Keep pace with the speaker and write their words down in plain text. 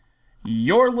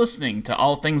You're listening to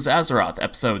All Things Azeroth,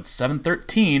 episode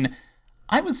 713.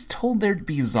 I was told there'd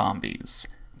be zombies.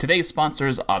 Today's sponsor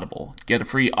is Audible. Get a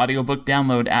free audiobook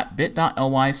download at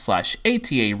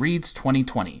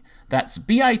bit.ly/ATAReads2020. That's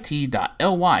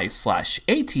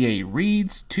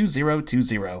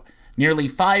bit.ly/ATAReads2020. Nearly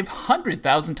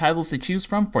 500,000 titles to choose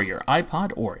from for your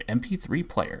iPod or MP3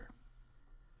 player.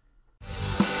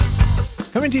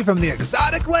 Coming to you from the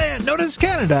exotic land known as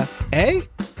Canada,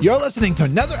 you're listening to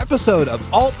another episode of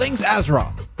All Things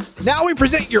Azeroth. Now we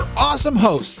present your awesome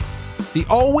hosts, the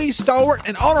always stalwart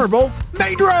and honorable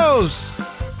Medros,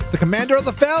 the commander of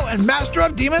the Fel and master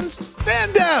of demons,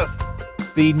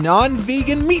 Vandeth, the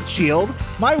non-vegan meat shield,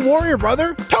 my warrior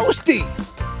brother, Toasty,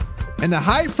 and the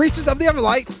high priestess of the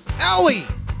Everlight, Allie.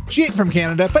 She ain't from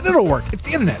Canada, but it'll work. It's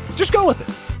the internet. Just go with it.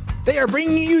 They are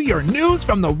bringing you your news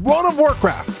from the world of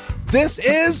Warcraft. This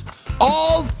is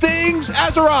All Things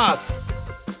Azeroth.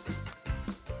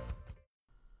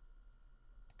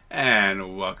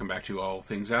 And welcome back to All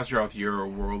Things Azeroth, your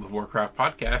World of Warcraft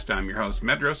podcast. I'm your host,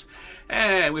 Medros.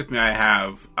 And with me I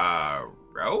have,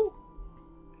 Ro?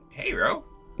 Hey, Ro.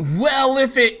 Well,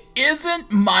 if it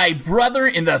isn't my brother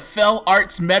in the Fel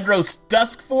Arts, Medros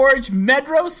Duskforge.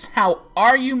 Medros, how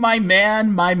are you, my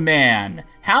man, my man?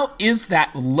 How is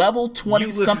that level 20-something warlock? You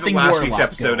listened to last week's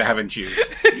episode, haven't you?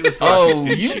 You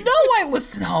know I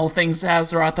listen to All Things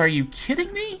Azeroth. Are you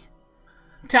kidding me?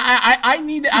 Before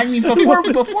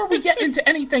we get into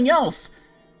anything else,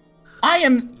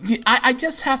 I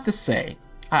just have to say,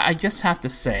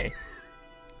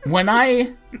 when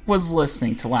I was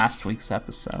listening to last week's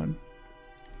episode,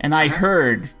 and I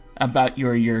heard about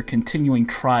your continuing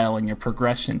trial and your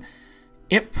progression,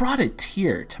 it brought a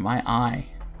tear to my eye.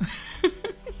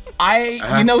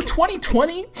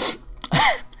 2020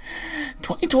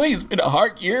 has been a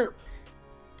hard year,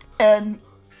 and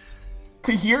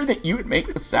to hear that you would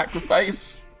make the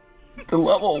sacrifice to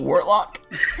level a warlock,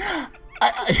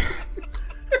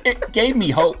 it gave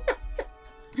me hope.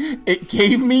 It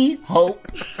gave me hope,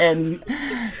 and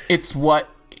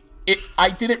I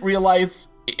didn't realize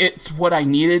it's what I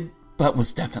needed, but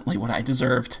was definitely what I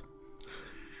deserved.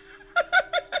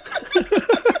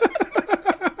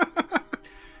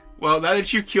 Well, now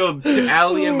that you killed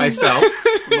Allie and myself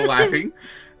from laughing,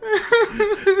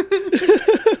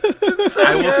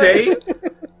 I will say,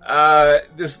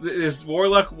 this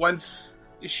warlock, once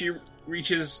she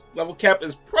reaches level cap,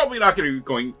 is probably not going to be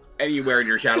going anywhere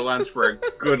near Shadowlands for a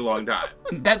good long time.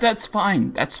 That's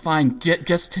fine. That's fine.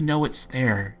 Just to know it's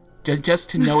there. Just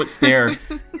to know it's there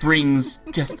brings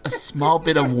just a small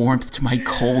bit of warmth to my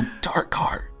cold, dark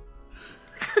heart.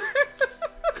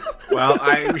 Well,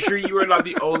 I'm sure you are not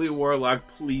the only warlock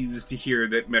pleased to hear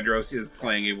that Medros is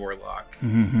playing a warlock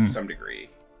to some degree.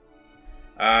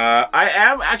 I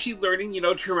am actually learning,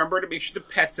 to remember to make sure the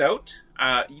pet's out.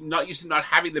 Not used to not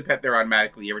having the pet there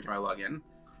automatically every time I log in,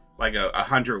 like a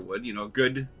hunter would. A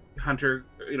good hunter,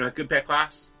 a good pet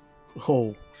class.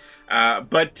 Oh.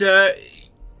 It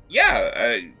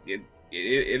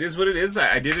is what it is.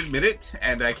 I did admit it,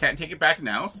 and I can't take it back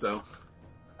now. So,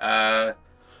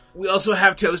 we also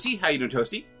have Toasty. How you doing,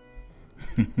 Toasty?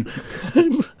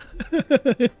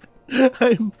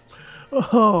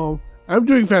 I'm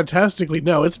doing fantastically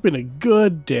now. It's been a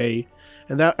good day,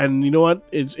 and you know what?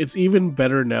 It's even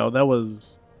better now. That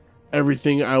was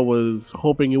everything I was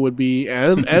hoping it would be,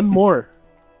 and more.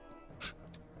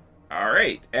 All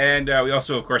right, and we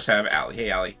also, of course, have Allie. Hey,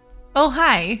 Allie. Oh,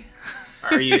 hi.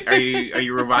 Are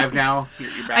you revived now? You're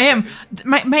back. I am.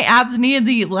 My abs needed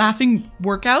the laughing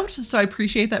workout, so I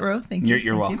appreciate that, Ro. Thank you.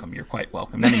 You're welcome. You're quite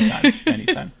welcome.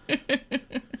 Anytime.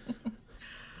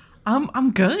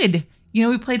 I'm good.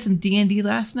 We played some D&D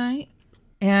last night,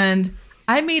 and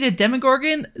I made a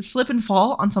Demogorgon slip and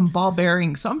fall on some ball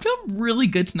bearings, so I'm feeling really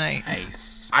good tonight.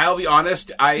 Nice. I'll be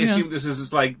honest. I assume this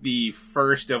is like the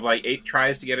first of 8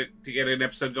 tries to get an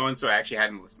episode going, so I actually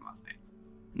hadn't listened last night.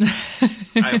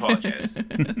 I apologize.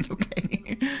 It's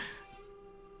okay.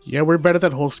 Yeah, we're bad at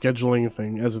that whole scheduling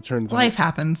thing, as it turns out. Life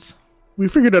happens. We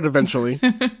figured it out eventually.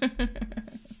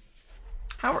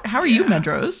 How are you,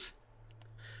 Medros?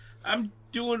 I'm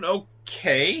doing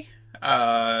okay.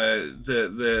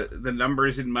 The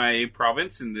numbers in my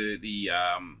province and the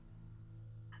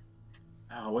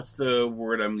what's the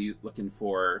word I'm looking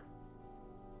for?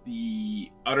 The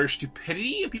utter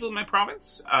stupidity of people in my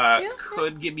province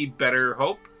could give me better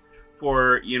hope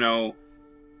for,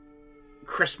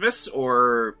 Christmas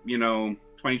or,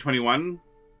 2021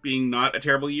 being not a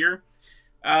terrible year.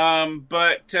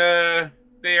 But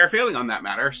they are failing on that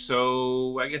matter,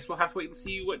 so I guess we'll have to wait and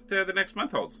see what the next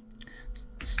month holds.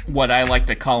 It's what I like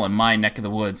to call in my neck of the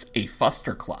woods a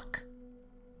fustercluck.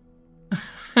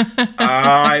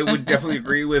 I would definitely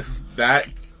agree with that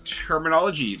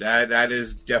terminology. That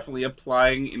is definitely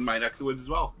applying in my neck of the woods as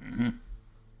well. Mm-hmm.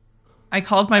 I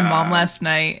called my mom last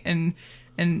night and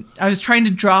I was trying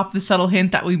to drop the subtle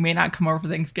hint that we may not come over for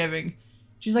Thanksgiving.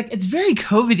 She's like, it's very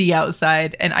COVID-y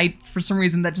outside. And for some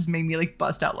reason, that just made me like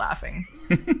bust out laughing.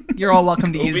 You're all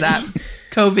welcome to use that.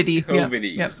 COVID-y. COVID-y.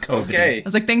 Yep. COVID-y. Okay. I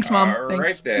was like, thanks, Mom. All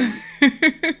Thanks. right then.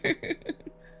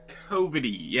 COVID-y.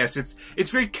 Yes,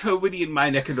 it's very COVID-y in my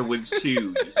neck of the woods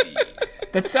too, you see.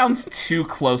 That sounds too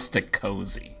close to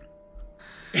cozy.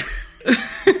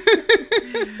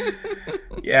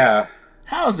 Yeah.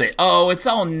 How's it? Oh, it's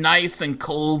all nice and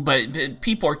cold, but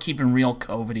people are keeping real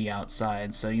COVID-y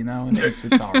outside, so, you know,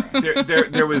 it's all right.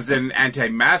 There was an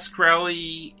anti-mask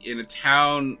rally in a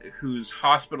town whose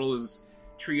hospital is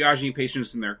triaging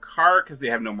patients in their car because they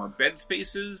have no more bed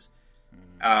spaces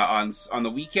on the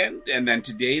weekend. And then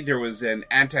today there was an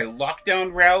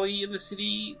anti-lockdown rally in the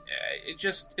city. It's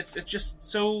just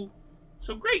so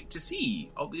great to see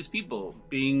all these people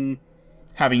being...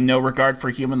 Having no regard for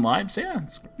human lives, yeah,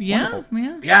 it's wonderful.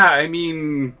 Yeah, I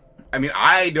mean,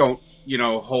 I don't,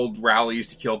 hold rallies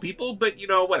to kill people, but,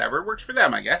 whatever, it works for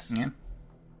them, I guess. Yeah.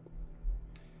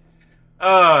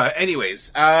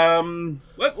 Anyways,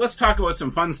 let's talk about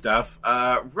some fun stuff.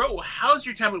 Ro, how's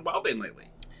your time with WoW been lately?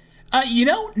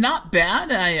 Not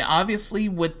bad. I obviously,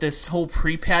 with this whole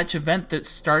pre-patch event that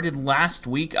started last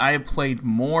week, I have played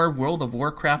more World of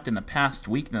Warcraft in the past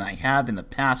week than I have in the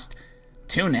past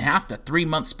 2.5 to 3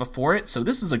 months before it, so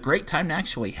this is a great time to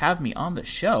actually have me on the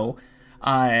show.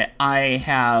 I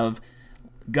have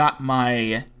got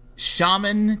my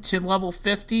Shaman to level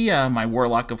 50, my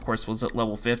Warlock, of course, was at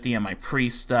level 50, and my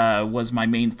Priest was my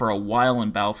main for a while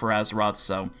in Battle for Azeroth,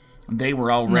 so they were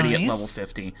already at level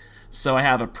 50. So I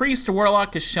have a Priest, a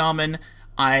Warlock, a Shaman.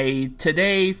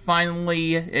 Today,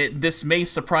 finally, this may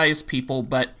surprise people,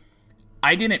 but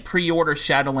I didn't pre-order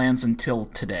Shadowlands until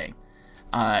today.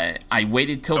 I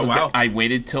waited till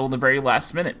the very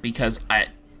last minute because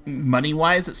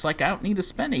money-wise, it's like I don't need to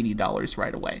spend $80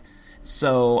 right away.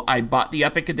 So I bought the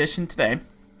Epic Edition today,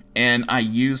 and I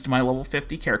used my level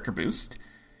 50 character boost.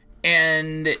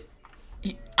 And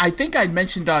I think I'd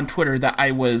mentioned on Twitter that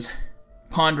I was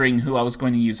pondering who I was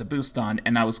going to use a boost on,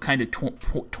 and I was kind of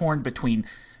torn between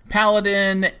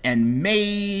Paladin and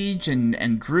Mage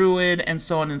and Druid and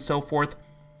so on and so forth.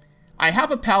 I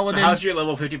have a Paladin. So how's your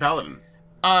level 50 Paladin?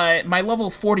 My level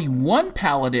 41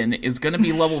 Paladin is going to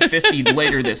be level 50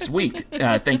 later this week.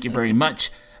 Thank you very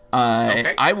much.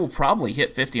 Okay. I will probably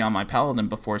hit 50 on my Paladin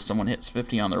before someone hits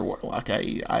 50 on their Warlock.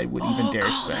 I would even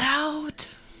dare say. Out.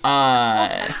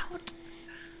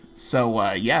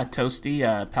 So, yeah,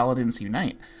 Toasty, Paladins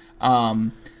unite.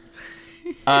 But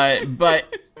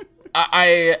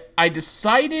I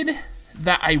decided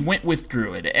that I went with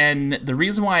Druid, and the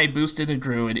reason why I boosted a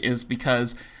Druid is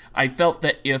because I felt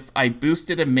that if I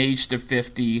boosted a Mage to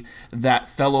 50, that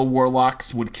fellow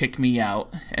Warlocks would kick me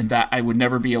out, and that I would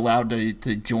never be allowed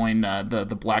to join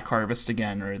the Black Harvest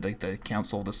again, or the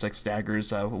Council of the Six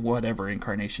Daggers, whatever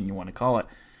incarnation you want to call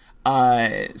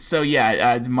it. So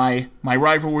yeah, my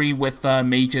rivalry with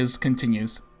Mages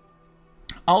continues.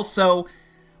 Also,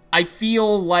 I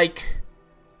feel like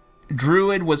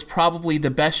Druid was probably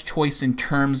the best choice in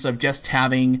terms of just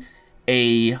having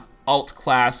a alt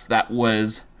class that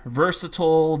was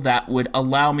versatile, that would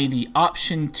allow me the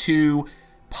option to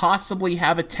possibly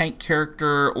have a tank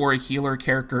character or a healer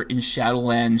character in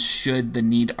Shadowlands should the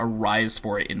need arise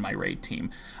for it in my raid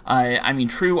team. I mean,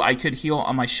 true, I could heal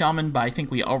on my Shaman, but I think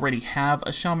we already have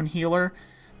a Shaman healer,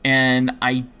 and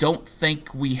I don't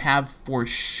think we have for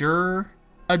sure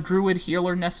a Druid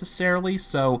healer necessarily,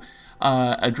 so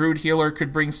a Druid healer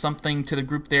could bring something to the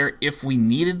group there if we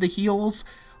needed the heals.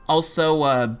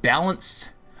 Also, Balance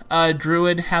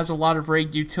Druid has a lot of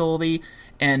raid utility,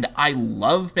 and I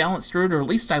love Balance Druid, or at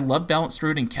least I love Balance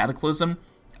Druid in Cataclysm.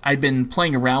 I've been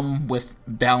playing around with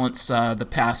Balance the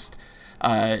past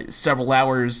several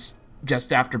hours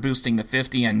just after boosting the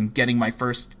 50 and getting my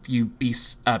first few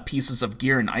pieces of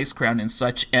gear and Ice Crown and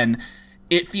such, and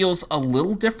it feels a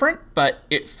little different, but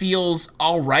it feels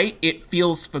alright. It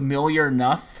feels familiar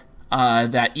enough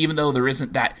that even though there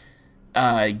isn't that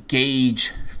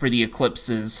gauge for the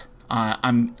eclipses,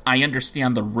 I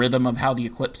understand the rhythm of how the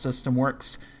eclipse system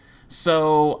works.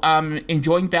 So I'm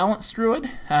enjoying Balance Druid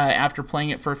after playing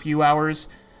it for a few hours.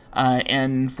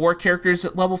 And 4 characters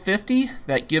at level 50,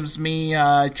 that gives me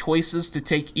choices to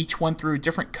take each one through a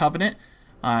different covenant.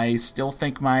 I still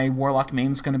think my Warlock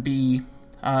main's going to be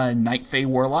Night Fae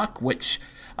Warlock, which,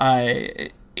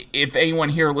 if anyone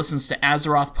here listens to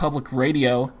Azeroth Public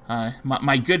Radio,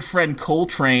 my good friend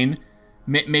Coltrane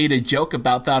made a joke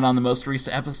about that on the most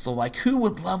recent episode. Like, who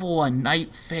would level a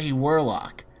Night Fae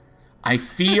Warlock? I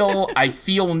feel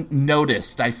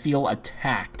noticed. I feel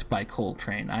attacked by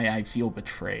Coltrane. I feel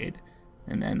betrayed.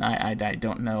 And then I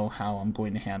don't know how I'm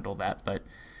going to handle that, but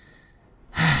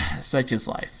such is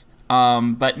life.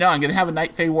 But no, I'm going to have a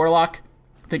Night Fae Warlock.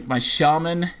 I think my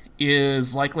Shaman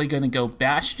is likely going to go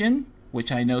Bastion,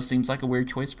 which I know seems like a weird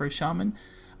choice for a Shaman.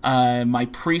 My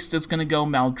Priest is going to go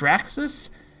Maldraxxus,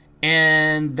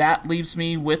 and that leaves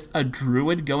me with a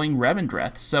Druid going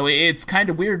Revendreth. So it's kind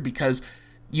of weird because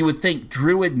you would think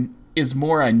Druid is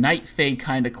more a Night Fae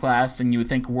kind of class, and you would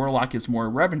think Warlock is more a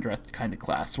Revendreth kind of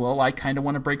class. Well, I kind of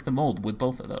want to break the mold with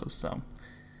both of those, so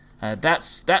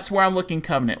that's where I'm looking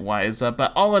Covenant-wise.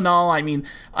 But all in all, I mean,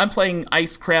 I'm playing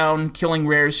Icecrown, killing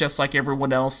rares just like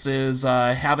everyone else is,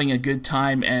 having a good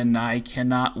time, and I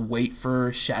cannot wait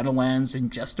for Shadowlands in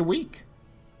just a week.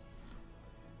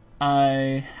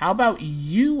 How about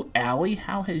you, Allie?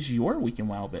 How has your week in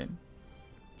WoW been?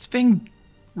 It's been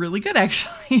really good,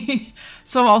 actually.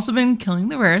 So I've also been killing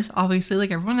the rares, obviously,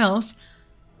 like everyone else.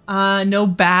 No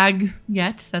bag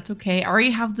yet. That's okay. I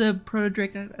already have the Proto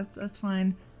Drake. That's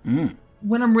fine.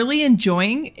 What I'm really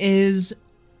enjoying is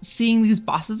seeing these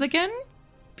bosses again,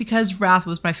 because Wrath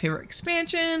was my favorite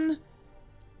expansion.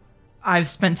 I've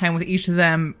spent time with each of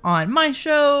them on my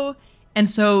show, and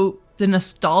so the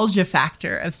nostalgia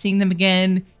factor of seeing them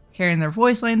again, hearing their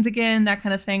voice lines again, that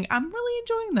kind of thing, I'm really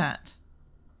enjoying that.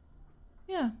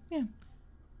 Yeah.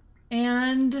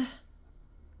 And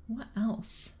what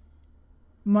else?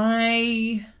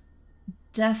 My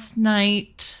Death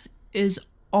Knight is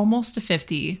almost to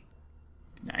 50.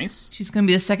 Nice. She's gonna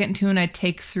be the second tune I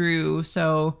take through,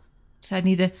 so I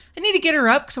need to get her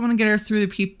up because I want to get her through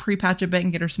the pre-patch a bit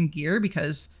and get her some gear,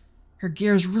 because her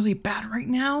gear is really bad right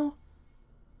now.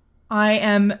 I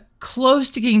am close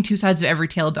to getting 2 sides of every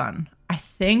tail done. I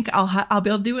think I'll be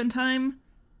able to do it in time.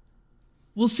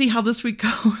 We'll see how this week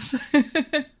goes.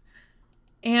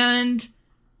 And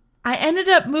I ended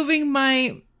up moving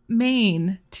my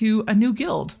main to a new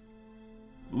guild.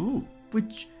 Ooh.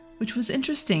 Which was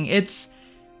interesting.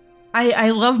 I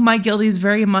love my guildies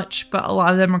very much, but a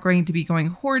lot of them are going to be going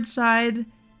Horde side,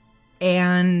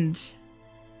 and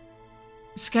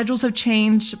schedules have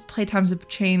changed, playtimes have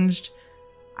changed.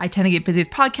 I tend to get busy with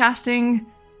podcasting.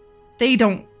 They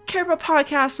don't care about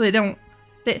podcasts, so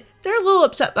they're a little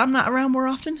upset that I'm not around more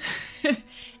often.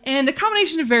 And a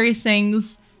combination of various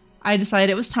things, I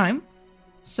decided it was time.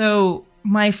 So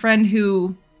my friend,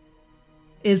 who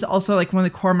is also like one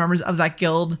of the core members of that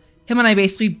guild, him and I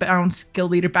basically bounce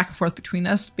guild leader back and forth between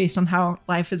us based on how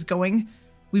life is going.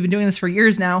 We've been doing this for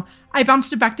years now. I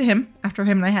bounced it back to him after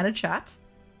him and I had a chat.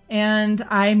 And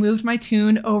I moved my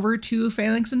tune over to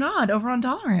Phalanx and Nod over on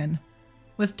Dalaran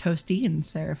with Toasty and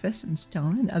Seraphis and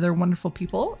Stone and other wonderful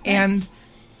people. Yes.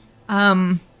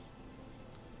 And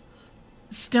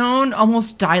Stone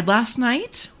almost died last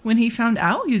night when he found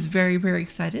out. He was very, very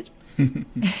excited.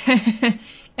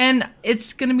 And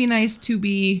it's going to be nice to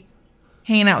be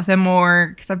hanging out with them more,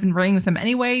 because I've been running with them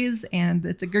anyways, and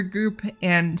it's a good group.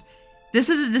 And this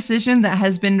is a decision that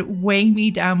has been weighing me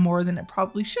down more than it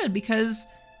probably should, because,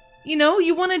 you know,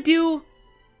 you want to do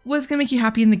what's going to make you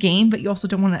happy in the game, but you also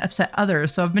don't want to upset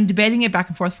others. So I've been debating it back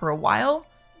and forth for a while.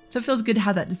 So it feels good to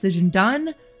have that decision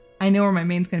done. I know where my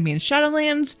main's going to be in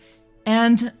Shadowlands,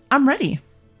 and I'm ready.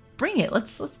 Bring it.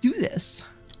 Let's do this.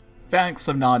 Phalanx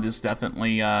of Nod is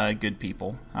definitely good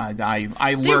people. I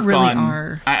lurk really on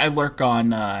are. I lurk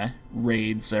on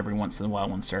raids every once in a while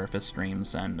when Seraphis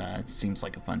streams, and it seems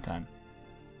like a fun time.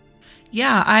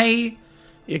 Yeah,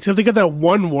 except they got that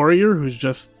one warrior who's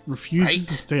just refuses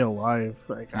to stay alive.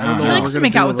 Like, I don't know. He what likes we're to gonna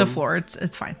make do out with the him. floor.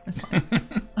 It's fine. It's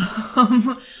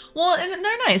fine. Well, and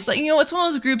they're nice. Like, you know, it's one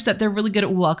of those groups that they're really good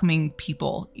at welcoming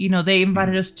people. You know, they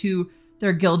invited us to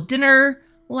their guild dinner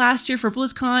last year for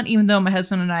BlizzCon, even though my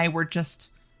husband and I were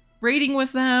just raiding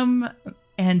with them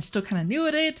and still kind of new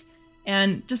at it.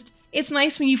 And just, it's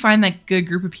nice when you find that good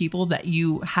group of people that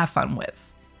you have fun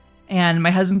with. And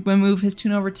my husband's going to move his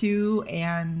tune over too,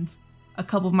 and a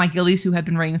couple of my guildies who had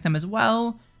been raiding with them as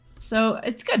well. So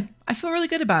it's good. I feel really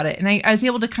good about it. And I was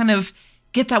able to kind of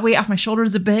get that weight off my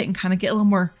shoulders a bit and kind of get a little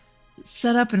more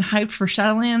set up and hyped for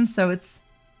Shadowlands. So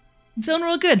I'm feeling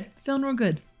real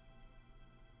good.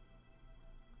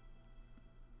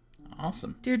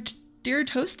 Awesome. Dear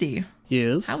Toasty.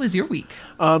 Yes. How was your week?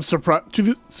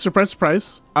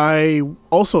 Surprise, I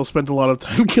also spent a lot of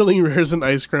time killing rares in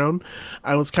Icecrown.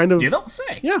 I was kind of... You don't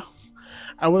say. Yeah.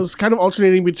 I was kind of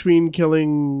alternating between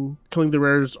killing the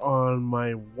rares on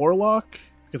my Warlock,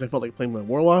 because I felt like playing my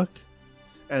Warlock,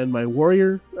 and my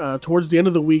Warrior. Towards the end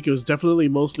of the week, it was definitely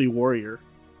mostly Warrior.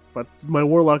 But my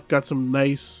Warlock got some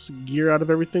nice gear out of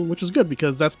everything, which is good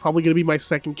because that's probably going to be my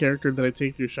second character that I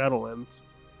take through Shadowlands.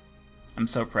 I'm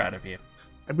so proud of you.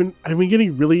 I've been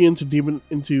getting really into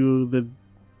the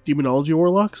Demonology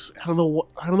Warlocks. I don't know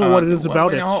what it is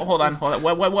about it. Hold on. Whoa.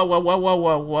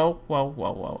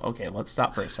 Okay, let's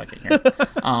stop for a second here.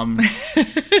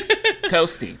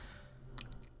 Toasty.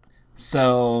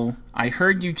 So I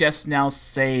heard you just now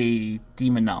say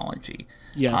Demonology.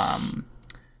 Yes.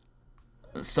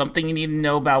 Something you need to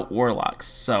know about Warlocks.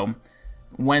 So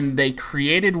when they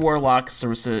created Warlocks, there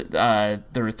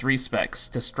were 3 specs: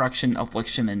 Destruction,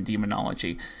 Affliction, and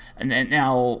Demonology. And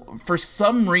now, for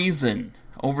some reason,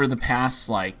 over the past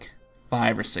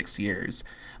 5 or 6 years,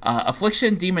 Affliction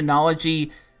and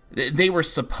Demonology, they were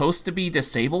supposed to be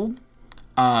disabled.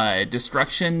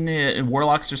 Destruction,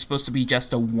 Warlocks are supposed to be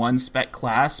just a 1-spec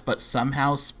class, but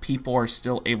somehow people are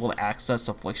still able to access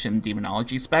Affliction and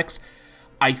Demonology specs.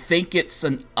 I think it's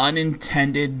an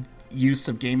unintended use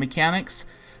of game mechanics.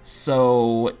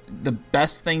 So the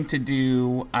best thing to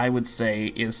do, I would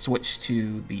say, is switch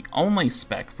to the only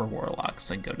spec for Warlocks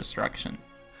and go Destruction.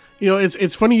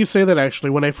 It's funny you say that,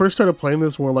 actually. When I first started playing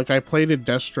this Warlock, I played it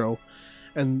Destro.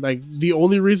 And the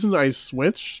only reason I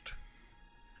switched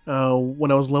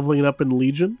when I was leveling it up in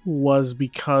Legion was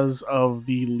because of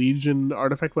the Legion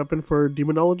artifact weapon for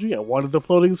Demonology. I wanted the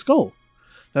floating skull.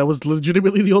 That was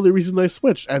legitimately the only reason I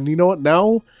switched. And you know what?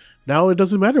 Now it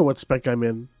doesn't matter what spec I'm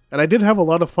in. And I did have a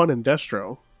lot of fun in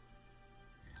Destro.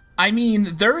 I mean,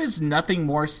 there is nothing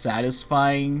more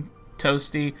satisfying,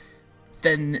 Toasty,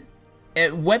 than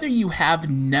whether you have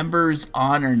numbers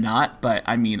on or not, but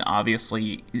I mean,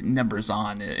 obviously, numbers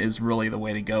on is really the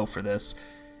way to go for this.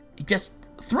 Just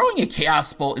throwing a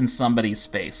Chaos Bolt in somebody's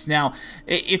face. Now,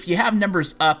 if you have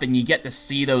numbers up and you get to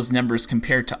see those numbers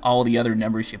compared to all the other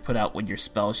numbers you put out with your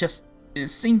spells, just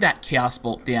seeing that Chaos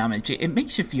Bolt damage, it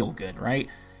makes you feel good, right?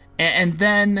 And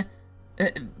then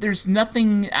there's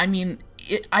nothing, I mean,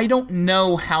 I don't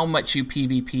know how much you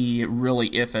PvP really,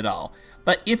 if at all.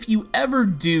 But if you ever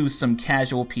do some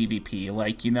casual PvP,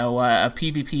 like, a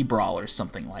PvP brawl or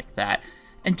something like that,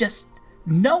 and just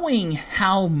knowing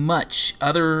how much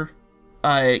other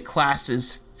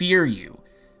classes fear you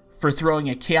for throwing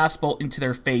a Chaos Bolt into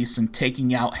their face and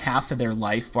taking out half of their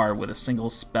life bar with a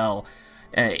single spell,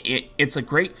 it's a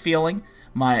great feeling.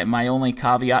 My only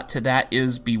caveat to that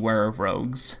is beware of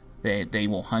rogues. They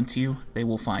will hunt you. They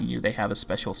will find you. They have a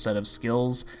special set of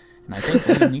skills, and I think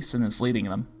Liam Neeson is leading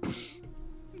them.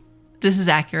 This is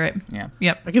accurate. Yeah.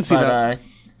 Yep. I can see that.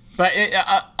 But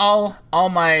all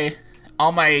my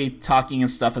talking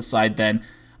and stuff aside, then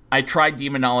I tried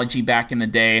Demonology back in the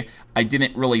day. I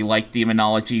didn't really like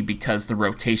Demonology because the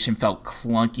rotation felt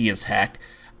clunky as heck.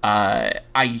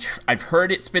 I've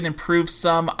heard it's been improved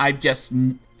some. I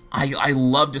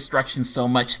love Destruction so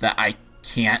much that I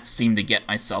can't seem to get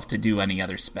myself to do any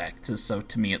other spec. So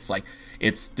to me,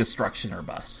 it's Destruction or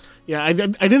bust. Yeah, I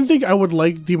didn't think I would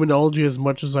like Demonology as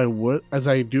much as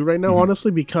I do right now,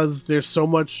 honestly, because there's so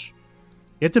much.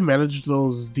 You have to manage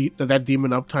that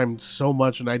demon uptime so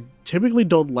much, and I typically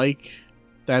don't like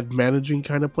that managing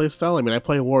kind of playstyle. I mean, I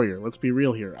play a warrior. Let's be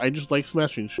real here. I just like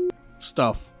smashing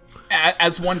stuff.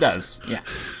 As one does, yeah.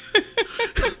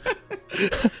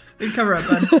 Cover up,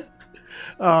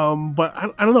 bud. But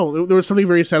I don't know. There was something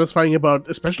very satisfying about,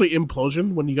 especially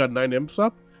Implosion, when you got 9 imps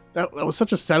up. That was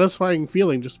such a satisfying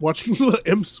feeling, just watching the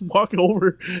imps walk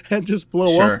over and just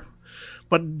blow up.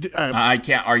 But I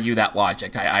can't argue that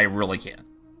logic. I really can't.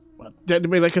 I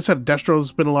mean, like I said,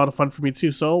 Destro's been a lot of fun for me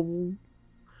too. So,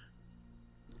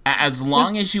 as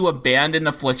long as you abandon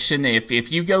Affliction, if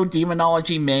you go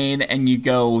Demonology main and you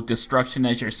go Destruction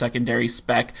as your secondary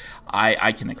spec,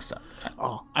 I can accept that.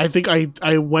 Oh, I think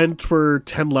I went for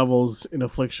 10 levels in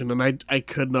Affliction, and I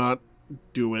could not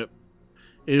do it.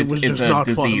 It's just not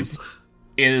disease. Fun.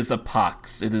 It is a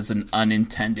pox. It is an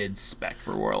unintended spec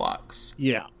for Warlocks.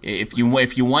 Yeah. If you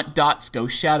want dots, go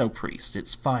Shadow Priest.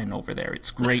 It's fine over there.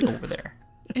 It's great over there.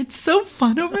 It's so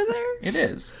fun over there. It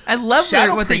is. I love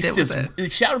what they did with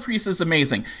it. Shadow Priest is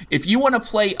amazing. If you want to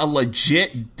play a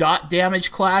legit dot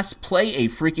damage class, play a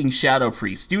freaking Shadow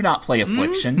Priest. Do not play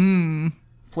Affliction. Mm-hmm.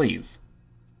 Please.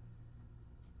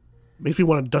 Makes me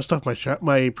want to dust off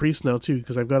my priest now too,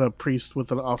 because I've got a priest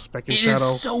with an off-spec in Shadow. It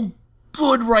is so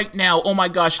good right now. Oh my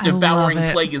gosh, Devouring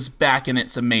Plague is back and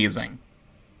it's amazing.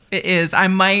 It is.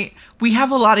 We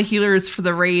have a lot of healers for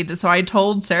the raid, so I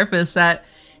told Seraphis that,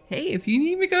 hey, if you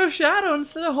need me to go Shadow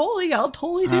instead of Holy, I'll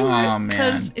totally do it.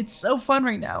 Because it's so fun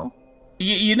right now.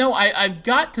 I've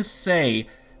got to say,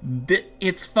 that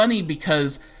it's funny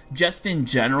because just in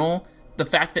general, the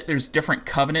fact that there's different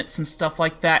covenants and stuff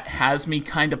like that has me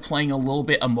kind of playing a little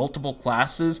bit of multiple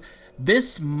classes.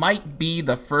 This might be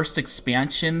the first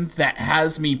expansion that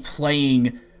has me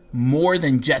playing more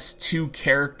than just 2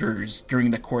 characters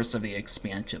during the course of the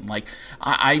expansion. Like,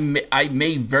 I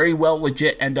may very well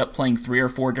legit end up playing 3 or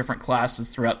 4 different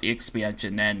classes throughout the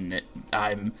expansion, and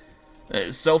I'm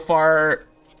so far,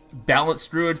 Balanced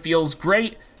Druid feels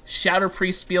great. Shadow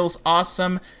Priest feels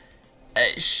awesome.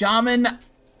 Shaman,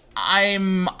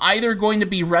 I'm either going to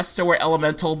be Resto or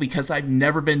Elemental because I've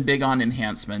never been big on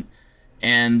enhancement.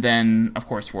 And then, of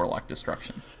course, Warlock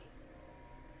Destruction.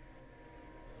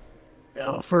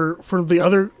 I'm trying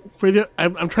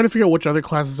to figure out which other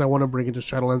classes I want to bring into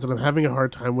Shadowlands, and I'm having a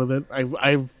hard time with it.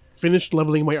 I've finished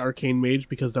leveling my Arcane Mage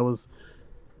because that was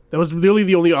really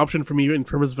the only option for me in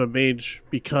terms of a mage,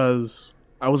 because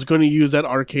I was going to use that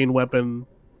arcane weapon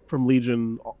from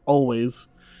Legion always,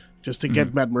 just to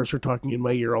get Matt Mercer talking in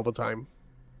my ear all the time.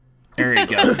 There you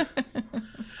go.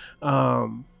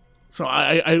 So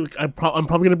I'm probably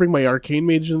going to bring my Arcane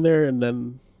Mage in there, and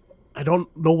then I don't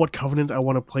know what Covenant I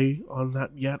want to play on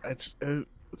that yet.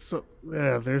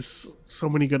 There's so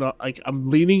many good... I'm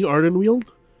leaning Ardenweald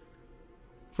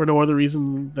for no other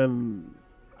reason than...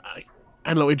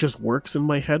 I don't know, it just works in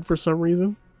my head for some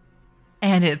reason.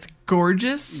 And it's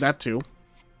gorgeous. That too.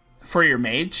 For your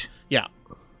mage? Yeah.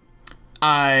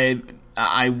 I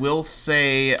will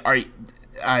say...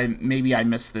 maybe I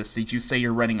missed this. Did you say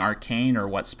you're running Arcane or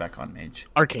what spec on mage?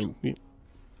 Arcane. Yeah.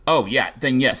 Oh, yeah.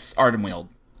 Then yes, Ardenweald.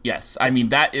 Yes. I mean,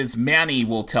 that is... Manny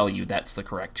will tell you that's the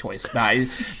correct choice.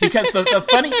 Because the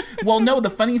funny... Well, no, the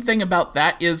funny thing about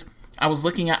that is I was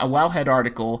looking at a Wowhead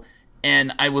article,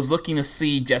 and I was looking to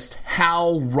see just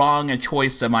how wrong a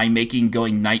choice am I making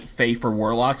going Night Fae for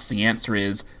Warlocks. The answer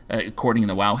is, according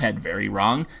to Wowhead, very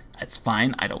wrong. That's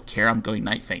fine. I don't care. I'm going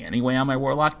Night Fae anyway on my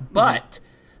Warlock. But...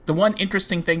 The one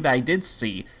interesting thing that I did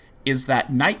see is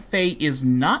that Night Fae is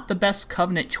not the best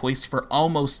Covenant choice for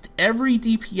almost every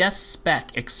DPS spec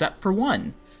except for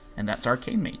one, and that's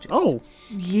Arcane Mages. Oh.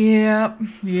 Yeah.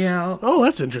 Oh,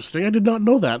 that's interesting. I did not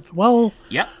know that. Well...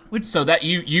 Yep. So that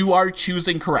you are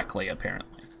choosing correctly,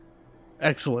 apparently.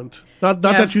 Excellent. Not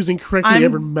that choosing correctly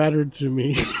ever mattered to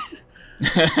me.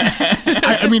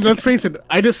 I mean, let's face it.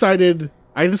 I decided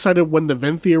when the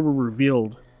Venthyr were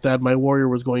revealed that my warrior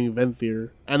was going Venthyr,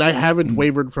 and I haven't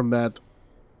wavered from that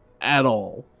at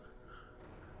all.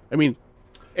 I mean,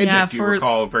 do you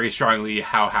recall very strongly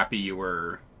how happy you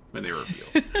were when they were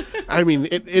revealed? I mean,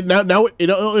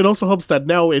 it also helps that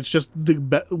now it's just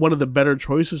one of the better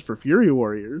choices for Fury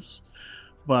Warriors,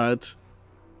 but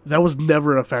that was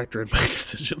never a factor in my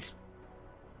decision.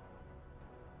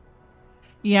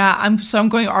 Yeah, I'm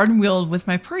going Ardenweald with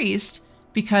my priest,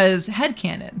 because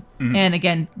headcanon, and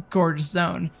again, gorgeous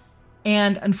zone.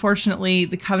 And unfortunately,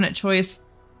 the Covenant choice,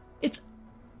 it's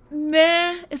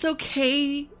meh, it's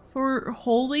okay for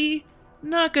Holy,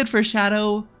 not good for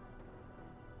Shadow.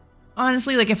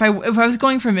 Honestly, like if I was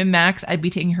going for min-max, I'd be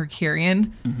taking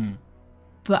Hercurian.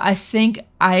 But I think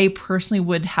I personally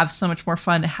would have so much more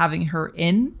fun having her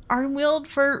in Ardenweald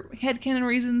for headcanon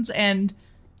reasons, and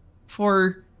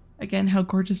for, again, how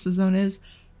gorgeous the zone is.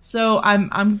 So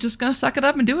I'm just gonna suck it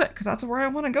up and do it, because that's where I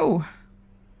want to go.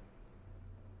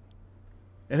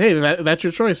 And hey, that's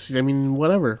your choice. I mean,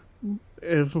 whatever.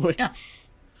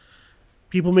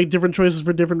 People make different choices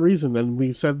for different reasons, and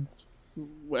we've said,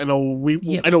 I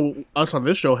know us on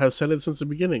this show have said it since the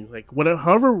beginning. Like,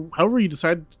 however you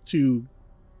decide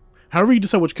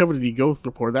which Covenant you go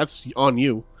for, that's on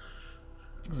you.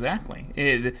 Exactly.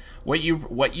 What you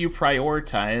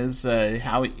prioritize,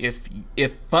 how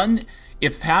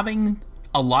if having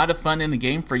a lot of fun in the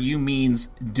game for you means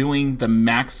doing the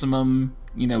maximum,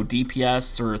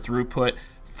 DPS or throughput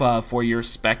for your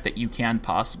spec that you can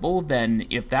possible, then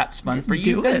if that's fun for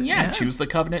you, then choose the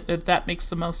Covenant that makes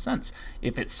the most sense.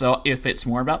 If it's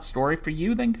more about story for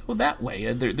you, then go that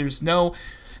way.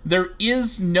 There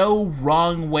is no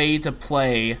wrong way to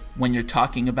play when you're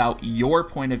talking about your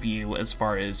point of view as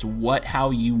far as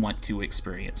how you want to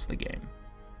experience the game.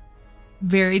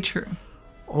 Very true.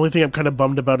 Only thing I'm kind of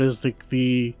bummed about is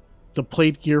the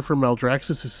plate gear for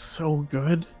Maldraxxus is so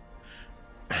good.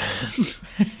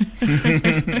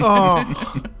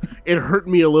 Oh, it hurt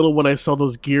me a little when I saw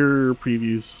those gear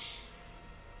previews.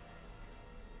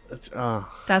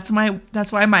 That's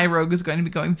why my rogue is going to be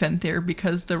going Venthyr,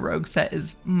 because the rogue set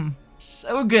is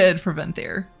so good for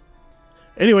Venthyr.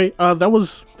 Anyway, that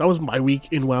was my week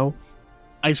in WoW.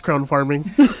 Ice Crown farming.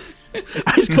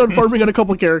 Ice Crown farming on a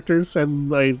couple characters,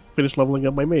 and I finished leveling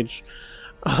up my mage.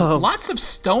 Lots of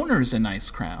stoners in Ice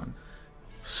Crown.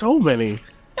 So many.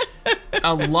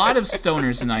 a lot of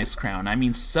stoners in Icecrown. I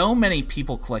mean, so many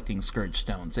people collecting Scourge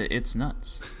Stones. It's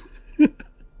nuts.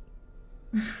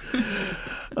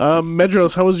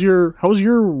 Medros, how was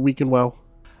your week in WoW?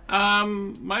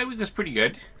 My week was pretty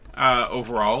good.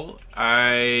 Overall,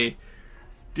 I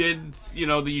did,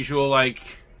 the usual,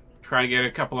 like, trying to get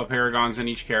a couple of Paragons in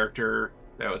each character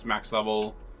that was max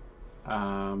level.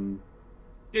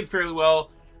 Did fairly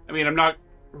well. I mean, I'm not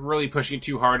really pushing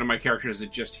too hard on my characters that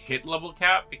just hit level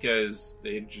cap, because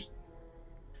they're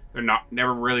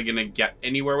never really going to get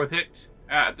anywhere with it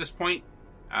at this point.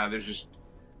 There's just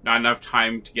not enough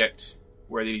time to get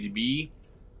where they need to be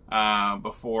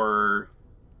before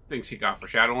things kick off for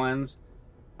Shadowlands.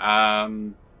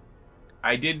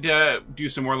 I did do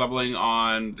some more leveling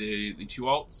on the two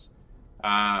alts.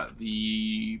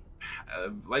 The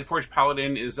Lightforged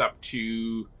Paladin is up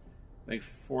to like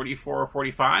 44 or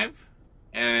 45,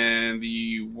 and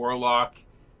the Warlock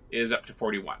is up to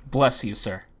 41. Bless you,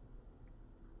 sir.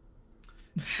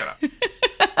 Shut up.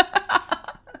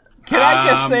 Can I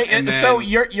just say, and then- so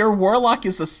your Warlock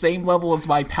is the same level as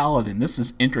my Paladin. This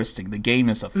is interesting. The game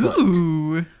is afoot.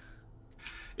 Ooh.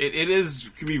 It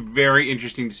can be very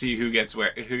interesting to see who gets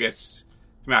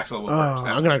max level first.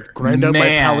 I'm gonna grind out my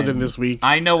Paladin this week.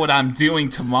 I know what I'm doing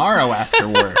tomorrow after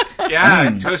work. Yeah,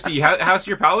 Toasty, how's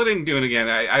your Paladin doing again?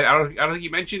 I don't think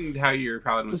you mentioned how your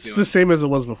Paladin was It's doing. the same as it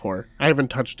was before. I haven't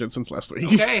touched it since last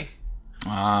week. Okay,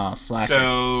 Slacker.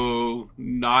 so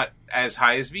not as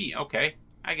high as me. Okay,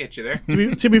 I get you there.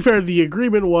 To be fair, the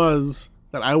agreement was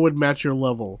that I would match your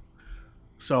level.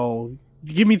 So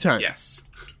give me time. Yes.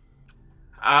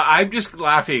 I'm just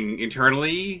laughing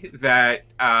internally that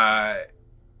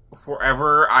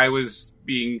forever I was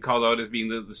being called out as being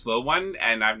the slow one,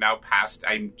 and I've now passed.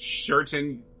 I'm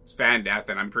certain fan death,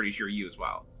 and I'm pretty sure you as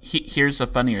well. Here's a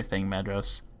funnier thing,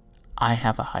 Medros. I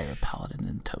have a higher Paladin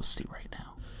than Toasty right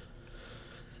now.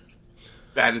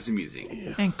 That is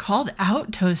amusing. And called out,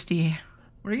 Toasty.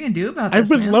 What are you gonna do about this? I've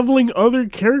been man? leveling other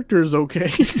characters, okay?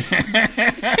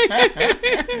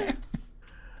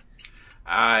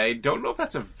 I don't know if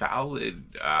that's a valid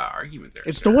argument there.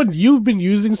 It's sir. the one you've been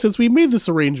using since we made this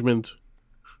arrangement.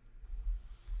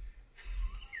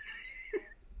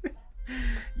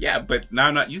 Yeah, but now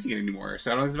I'm not using it anymore,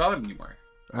 so I don't think it's valid anymore.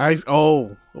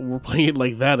 We're playing it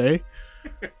like that, eh?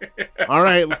 All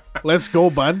right, let's go,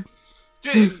 bud.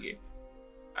 I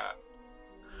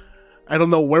don't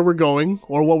know where we're going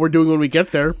or what we're doing when we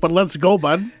get there, but let's go,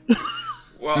 bud.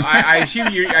 Well, I assume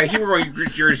I hear we're going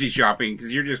Jersey shopping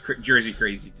because you're just Jersey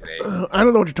crazy today. I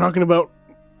don't know what you're talking about.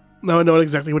 No, I know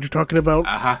exactly what you're talking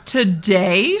about.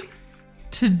 Today?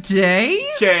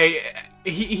 Okay,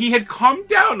 he had calmed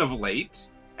down of late,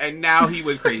 and now he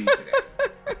went crazy today.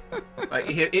 Like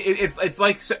it's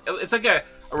like a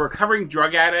recovering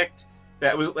drug addict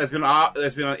that's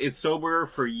been sober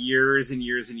for years and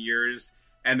years and years,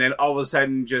 and then all of a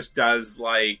sudden just does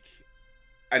like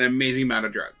an amazing amount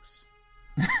of drugs.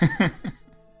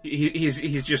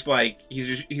 He's just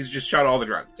shot all the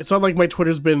drugs. It's not like my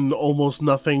Twitter's been almost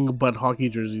nothing but hockey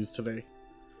jerseys today.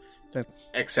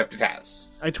 Except it has.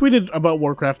 I tweeted about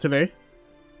Warcraft today.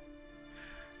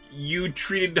 You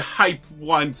tweeted hype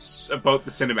once about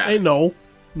the cinematic. Hey, no.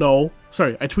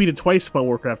 Sorry, I tweeted twice about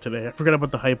Warcraft today. I forgot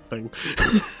about the hype thing.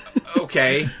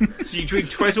 Okay, so you tweeted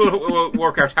twice about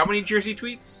Warcraft. How many Jersey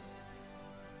tweets?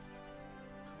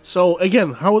 So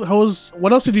again,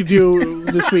 what else did you do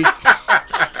this week?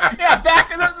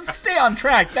 Yeah, stay on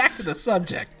track. Back to the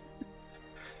subject.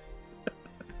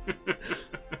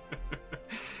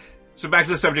 So back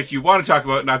to the subject you want to talk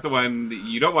about, not the one that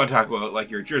you don't want to talk about, like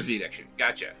your Jersey addiction.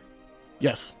 Gotcha.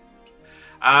 Yes.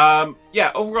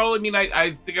 Yeah, overall, I mean,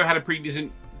 I think I've had a pretty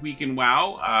decent week in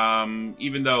WoW,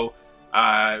 even though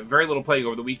very little playing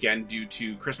over the weekend due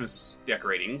to Christmas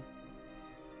decorating.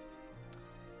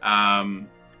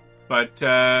 But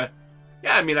yeah,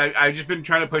 I mean, I've just been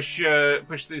trying to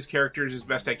push these characters as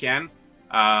best I can.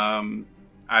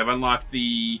 I've unlocked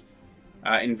the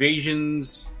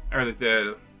invasions, or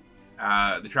the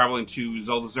traveling to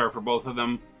Zuldazar for both of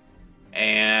them,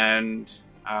 and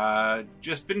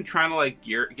just been trying to like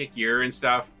get gear and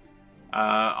stuff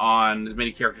on as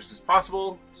many characters as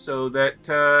possible, so that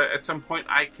at some point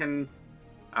I can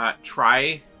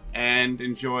try and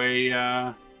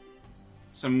enjoy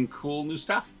some cool new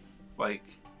stuff, like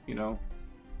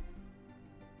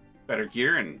better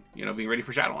gear and being ready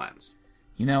for Shadowlands.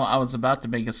 I was about to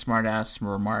make a smart-ass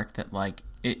remark that like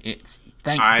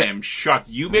I am shocked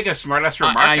you make a smart-ass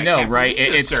remark. I know, can't right?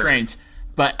 believe this, It's sir. strange.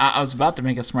 But I was about to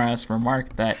make a smart-ass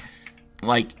remark that,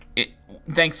 like,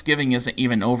 Thanksgiving isn't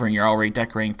even over and you're already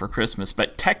decorating for Christmas,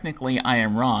 but technically I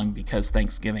am wrong because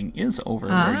Thanksgiving is over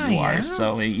where you are.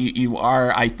 So you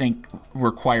are, I think,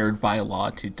 required by law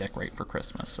to decorate for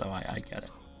Christmas. So I get it.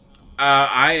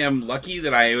 I am lucky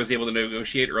that I was able to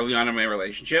negotiate early on in my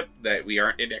relationship that we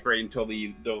aren't decorating until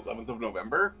the 11th of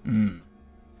November.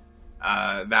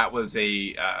 That was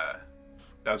a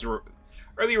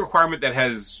early requirement that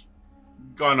has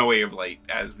gone away of late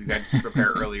as we've had to prepare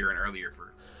earlier and earlier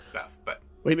for stuff. But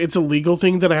wait, it's a legal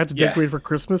thing that I have to decorate for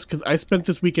Christmas? Because I spent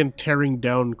this weekend tearing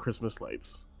down Christmas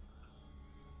lights.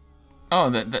 Oh,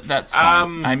 that's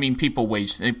fine. I mean, people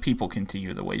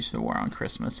continue to wage the war on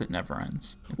Christmas. It never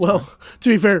ends. It's fine. To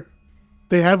be fair,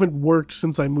 they haven't worked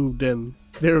since I moved in.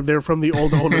 They're from the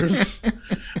old owners.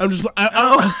 I was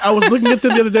looking at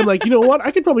them the other day. I'm like, you know what?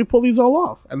 I could probably pull these all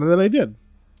off, and then I did.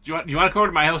 Do you want to come over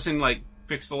to my house and like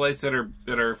fix the lights that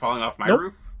are falling off my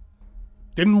roof?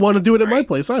 Didn't want to do it at my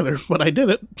place either, but I did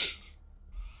it.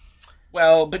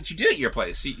 Well, but you did it at your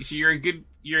place, so you're in good.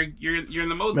 You're in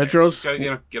the mode. Medros, there.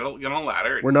 You get on a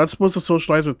ladder. We're not supposed to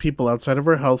socialize with people outside of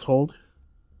our household.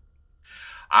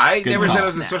 I never said I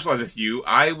was going to socialize with you.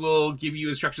 I will give you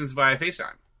instructions via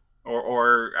FaceTime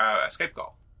or a Skype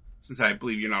call, since I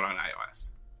believe you're not on iOS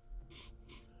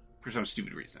for some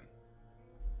stupid reason.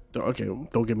 Okay,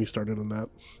 don't get me started on that.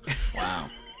 Wow.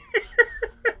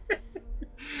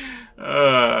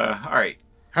 All right.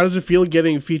 How does it feel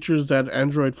getting features that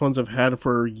Android phones have had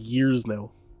for years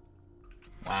now?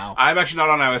 Wow. I'm actually not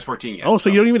on iOS 14 yet. Oh, so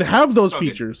you don't even have those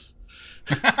features.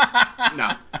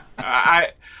 No.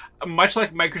 I much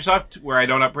like Microsoft, where I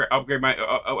don't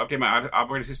update my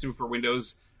operating system for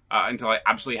Windows until I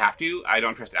absolutely have to, I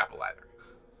don't trust Apple either.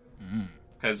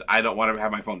 Because I don't want to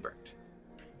have my phone burnt.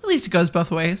 At least it goes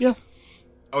both ways. Yeah.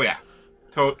 Oh, yeah.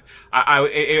 So,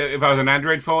 if I was an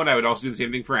Android phone, I would also do the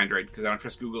same thing for Android, because I don't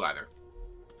trust Google either.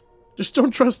 Just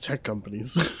don't trust tech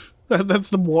companies.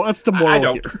 That's the moral I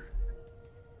don't. here.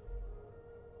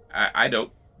 I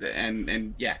don't.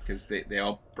 And yeah, because they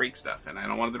all break stuff, and I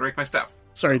don't want them to break my stuff.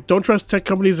 Sorry, don't trust tech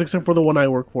companies except for the one I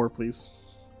work for, please.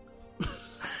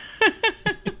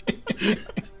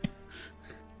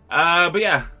 But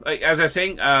yeah, like as I was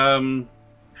saying,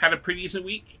 had a pretty decent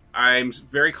week. I'm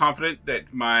very confident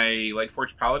that my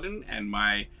Lightforge Paladin and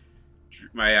my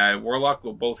Warlock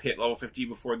will both hit level 50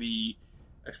 before the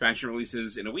expansion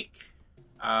releases in a week,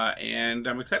 and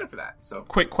I'm excited for that. So,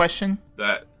 quick question: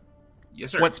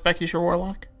 yes, sir. What spec is your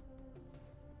Warlock?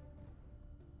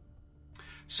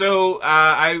 So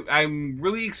I'm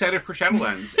really excited for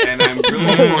Shadowlands, and I'm really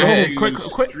looking forward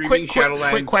to streaming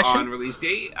Shadowlands on release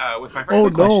day with my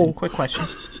friends. Quick question.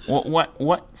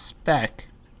 What spec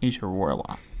is your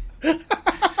Warlock?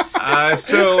 I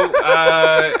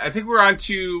think we're on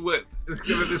to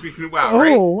this week in WoW,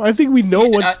 right? Oh, I think we know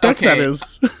what spec that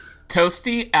is.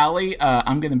 Toasty, Allie,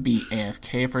 I'm going to be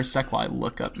AFK for a sec while I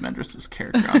look up Mendrus'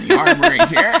 character on the armory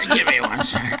here. Give me 1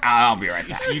 second. I'll be right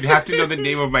back. You'd have to know the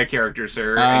name of my character,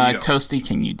 sir. Toasty,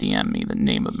 can you DM me the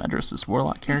name of Mendrus'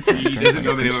 Warlock character? He doesn't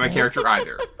know the name of my character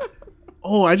either.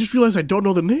 Oh, I just realized I don't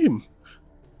know the name.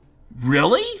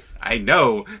 Really? I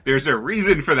know. There's a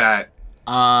reason for that.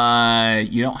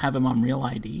 You don't have him on Real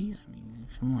ID? I mean,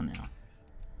 come on now.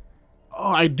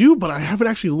 Oh, I do, but I haven't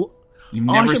actually... You've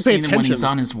never seen him when he's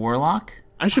on his Warlock?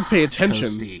 I should pay attention.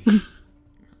 Toasty.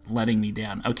 Letting me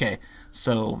down. Okay,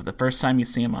 so the first time you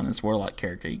see him on his Warlock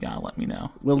character, you gotta let me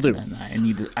know. Will do. And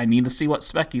I need to see what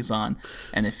spec he's on.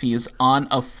 And if he is on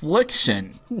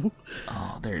Affliction,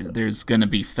 there's gonna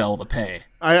be fell to pay.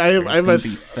 I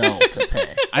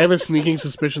have a sneaking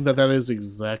suspicion that is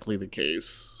exactly the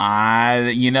case.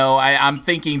 I'm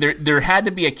thinking there had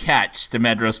to be a catch to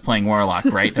Medros playing Warlock,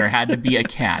 right? There had to be a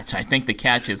catch. I think the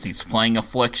catch is he's playing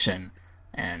Affliction,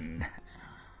 and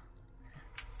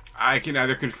I can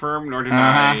neither confirm nor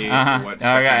deny what's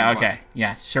okay.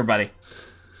 Yeah, sure, buddy.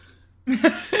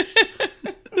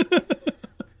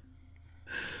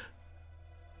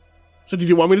 So did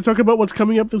you want me to talk about what's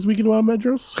coming up this week in WoW,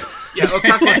 Medros? Yeah, let's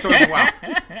talk about what's WoW.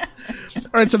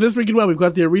 Alright, so this week in WoW, we've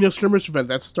got the Arena Skirmish event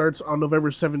that starts on November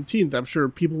 17th. I'm sure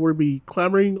people will be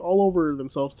clamoring all over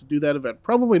themselves to do that event.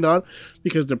 Probably not,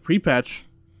 because the pre-patch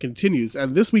continues.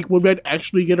 And this week we might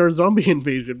actually get our zombie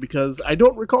invasion, because I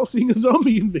don't recall seeing a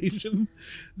zombie invasion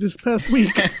this past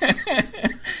week.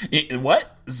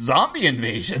 What? Zombie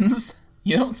invasions?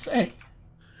 You don't say.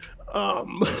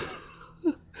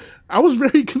 I was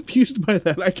very confused by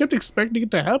that. I kept expecting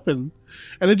it to happen,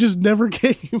 and it just never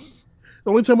came. The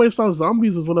only time I saw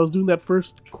zombies was when I was doing that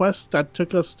first quest that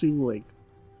took us to, we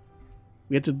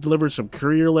had to deliver some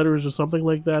courier letters or something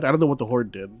like that. I don't know what the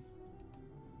Horde did.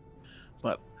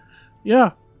 But,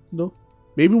 yeah. No.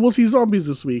 Maybe we'll see zombies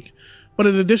this week. But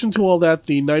in addition to all that,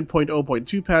 the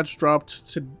 9.0.2 patch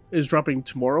is dropping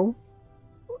tomorrow,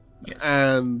 Yes.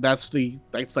 and that's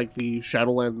like the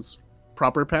Shadowlands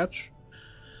proper patch.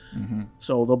 Mm-hmm.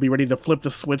 So they'll be ready to flip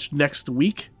the switch next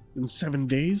week in 7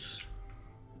 days.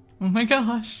 Oh my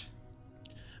gosh.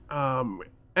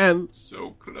 And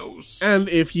So close. And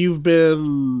if you've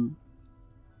been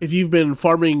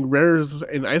farming rares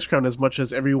in Icecrown as much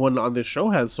as everyone on this show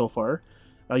has so far,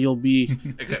 you'll be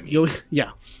Except me.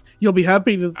 you'll be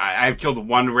happy to. I've killed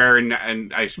one rare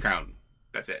in Ice Crown.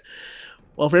 That's it.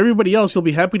 Well, for everybody else, you'll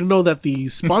be happy to know that the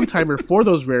spawn timer for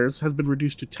those rares has been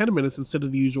reduced to 10 minutes instead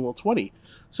of the usual 20.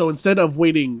 So instead of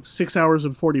waiting 6 hours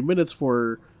and 40 minutes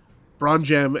for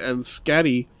Bronjam and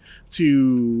Scatty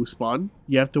to spawn,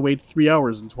 you have to wait 3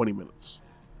 hours and 20 minutes.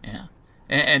 Yeah.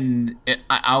 And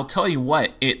I'll tell you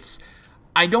what,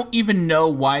 I don't even know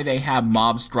why they have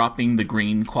mobs dropping the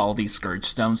green quality Scourge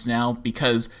Stones now,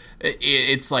 because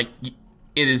it's like,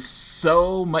 it is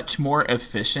so much more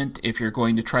efficient if you're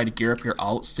going to try to gear up your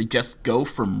alts to just go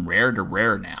from rare to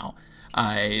rare now.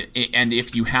 And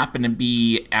if you happen to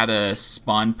be at a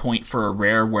spawn point for a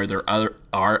rare where there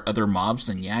are other mobs,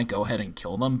 then yeah, go ahead and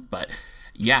kill them. But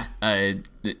yeah,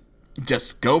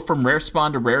 just go from rare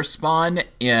spawn to rare spawn.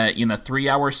 In a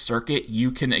 3-hour circuit,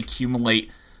 you can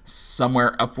accumulate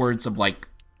somewhere upwards of like,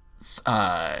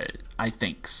 I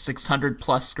think 600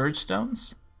 plus Scourge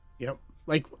Stones. Yep.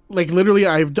 Like literally,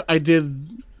 I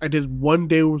did 1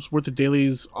 day's worth of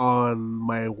dailies on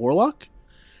my Warlock,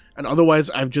 and otherwise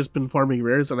I've just been farming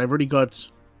rares, and I've already got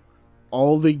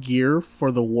all the gear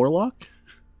for the Warlock,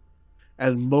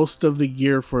 and most of the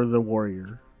gear for the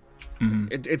Warrior. Mm-hmm.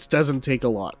 It doesn't take a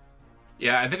lot.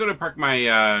 Yeah, I think I'm gonna park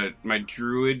my my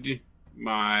Druid,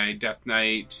 my Death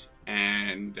Knight,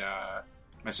 and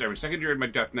my second Druid, my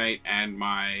Death Knight, and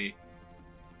my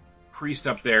Priest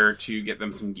up there to get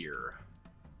them some gear.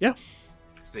 Yeah.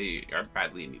 Because they are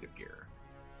badly in need of gear.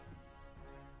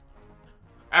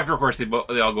 After, of course, they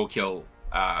all go kill,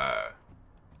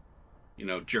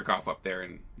 jerk off up there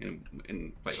in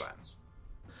Plaguelands.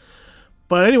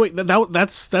 But anyway,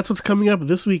 that's what's coming up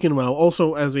this week in WoW.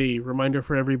 Also, as a reminder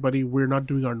for everybody, we're not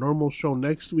doing our normal show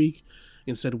next week.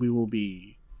 Instead, we will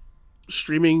be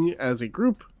streaming as a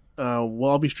group. We'll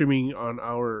all be streaming on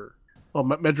our... Well,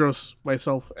 Medros,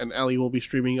 myself, and Ali will be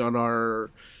streaming on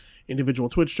our individual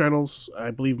Twitch channels.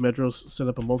 I believe Medros set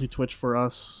up a multi-Twitch for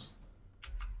us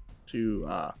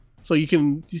to so you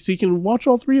can watch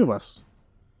all three of us.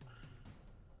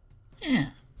 Yeah.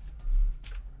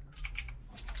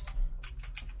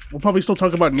 We'll probably still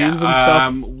talk about news and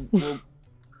stuff.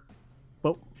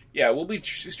 We'll be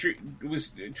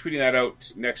tweeting that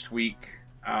out next week,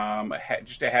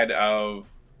 just ahead of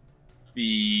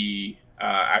the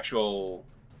actual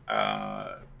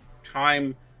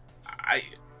time.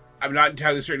 I'm not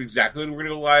entirely certain exactly when we're going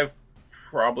to go live.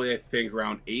 Probably, I think,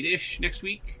 around 8-ish next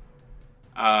week.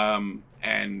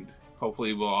 And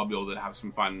hopefully we'll all be able to have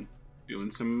some fun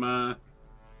doing some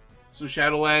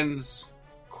Shadowlands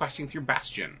questing through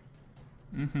Bastion.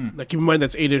 Mm-hmm. Now, keep in mind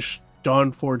that's 8-ish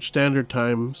Dawnforge Standard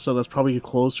Time, so that's probably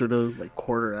closer to like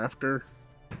quarter after.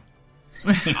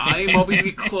 I'm hoping to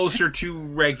be closer to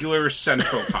regular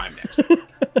Central Time next week.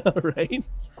 Right?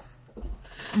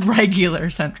 Regular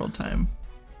Central Time.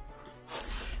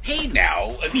 Hey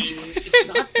now, I mean, it's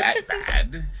not that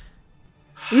bad.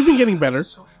 We've been getting better.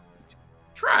 So,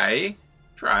 try.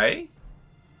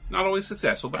 It's not always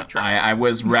successful, but I try. I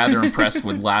was rather impressed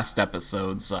with last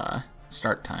episode's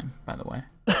start time, by the way.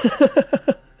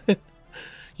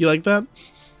 You like that?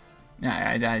 Yeah,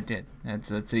 I did.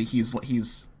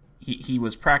 He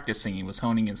was practicing. He was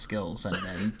honing his skills,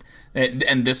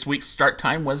 and this week's start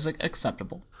time was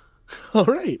acceptable. All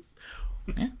right.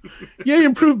 Yeah. Yay,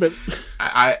 improvement.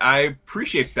 I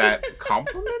appreciate that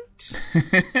compliment.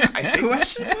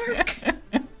 Question mark?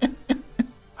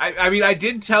 I mean, I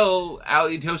did tell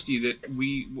Ali and Toasty that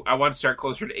I want to start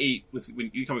closer to 8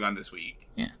 when you coming on this week.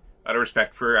 Yeah. Out of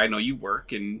respect for, I know you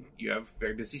work and you have a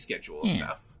very busy schedule and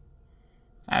stuff.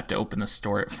 I have to open the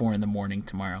store at 4 a.m.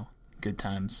 tomorrow. Good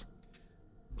times.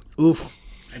 Oof.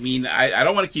 I mean, I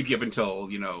don't want to keep you up until,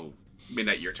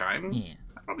 midnight your time. Yeah.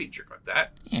 I don't be a jerk like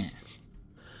that. Yeah.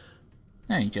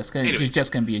 No, you're just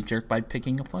gonna be a jerk by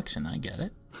picking Affliction. I get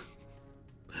it.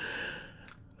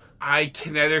 I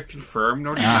can neither confirm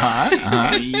nor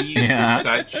deny any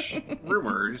such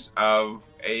rumors of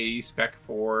a spec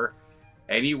for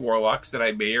any warlocks that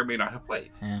I may or may not have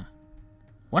played. Yeah. I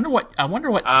wonder what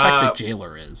spec the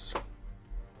Jailer is.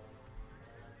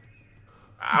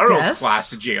 I don't know what Death? class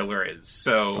the Jailer is,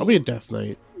 so... I'll be a Death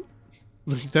Knight.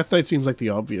 Death Knight seems like the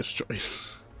obvious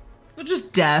choice. Well,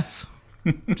 just death.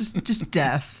 just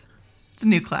death. It's a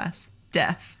new class.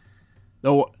 death.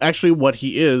 No, actually, what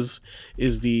he is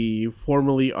the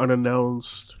currently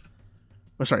unannounced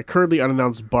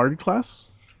Bard class.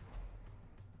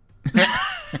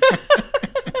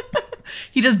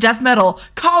 He does death metal.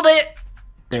 Called it!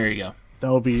 There you go.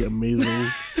 That would be amazing.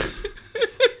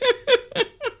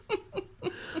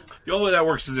 The only way that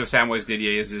works is if Samwise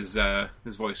Didier is his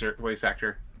voice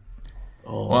actor.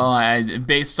 Oh. Well,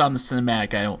 based on the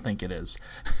cinematic, I don't think it is.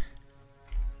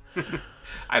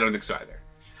 I don't think so either.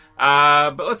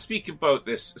 But let's speak about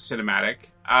this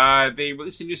cinematic. They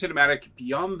released a new cinematic,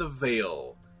 Beyond the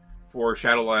Veil, for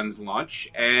Shadowlands launch,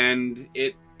 and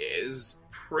it is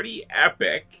pretty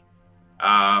epic.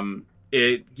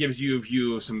 It gives you a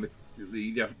view of some of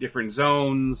the different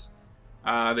zones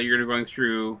that you're going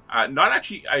through. Not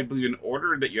actually, I believe, in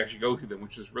order that you actually go through them,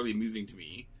 which is really amusing to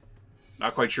me.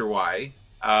 Not quite sure why.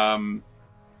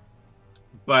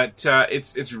 But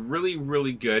it's really,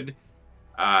 really good.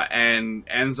 And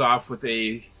ends off with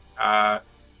a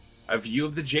view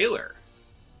of the jailer.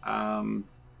 I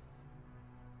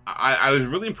was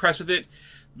really impressed with it,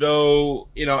 though.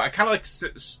 I kind of like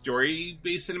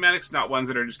story-based cinematics, not ones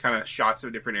that are just kind of shots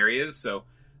of different areas. So,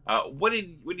 what do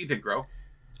you think, Gro?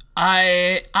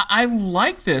 I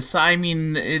like this. I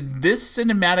mean, this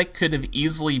cinematic could have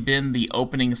easily been the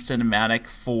opening cinematic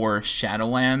for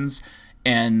Shadowlands.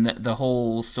 And the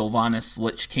whole Sylvanas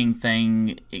Lich King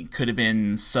thing, it could have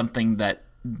been something that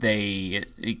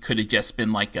it could have just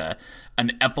been like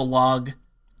an epilogue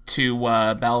to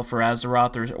Battle for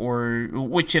Azeroth, or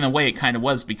which in a way it kind of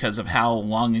was because of how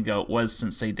long ago it was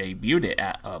since they debuted it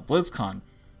at BlizzCon.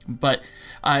 But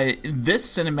this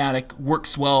cinematic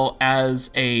works well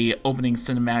as a opening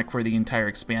cinematic for the entire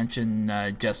expansion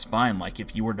just fine. Like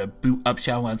if you were to boot up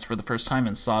Shadowlands for the first time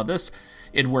and saw this,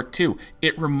 it worked too.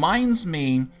 It reminds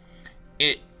me,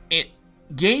 it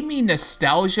gave me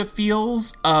nostalgia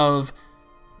feels of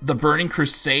the Burning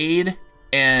Crusade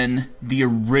and the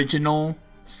original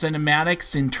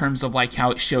cinematics in terms of like how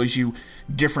it shows you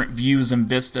different views and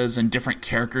vistas and different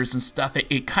characters and stuff.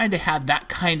 It kind of had that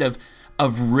kind of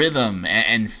rhythm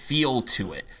and feel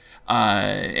to it.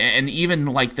 And even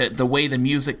like the way the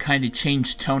music kind of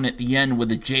changed tone at the end with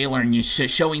the jailer and you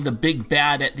showing the big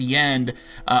bad at the end,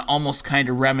 almost kind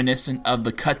of reminiscent of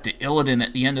the cut to Illidan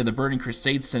at the end of the Burning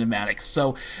Crusade cinematic.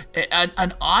 So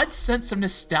an odd sense of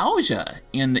nostalgia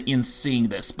in seeing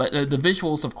this, but the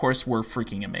visuals, of course, were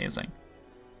freaking amazing.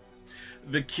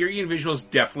 The Kyrian visuals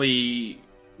definitely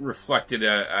reflected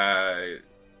a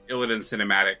Illidan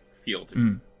cinematic feel to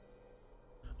me.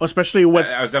 Especially when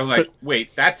I was like,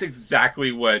 wait, that's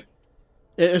exactly what.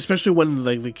 Especially when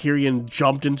like the Kyrian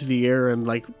jumped into the air and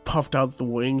like puffed out the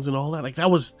wings and all that. Like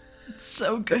that was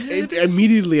so good.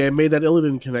 Immediately, I made that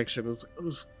Illidan connection. It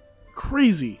was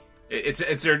crazy.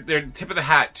 It's their tip of the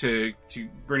hat to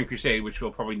Burning Crusade, which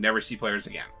we'll probably never see players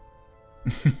again.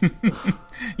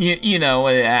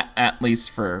 at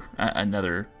least for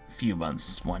another few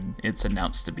months when it's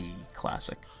announced to be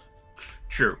classic.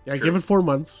 True. Yeah, give it 4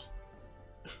 months.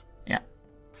 Yeah.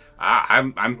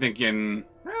 I'm thinking.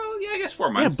 Well, yeah, I guess 4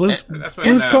 months. Yeah, that's when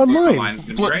BlizzCon Line.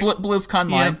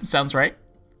 BlizzCon Line sounds right.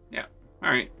 Yeah. All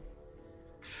right.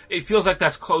 It feels like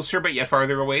that's closer, but yet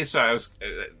farther away. So I was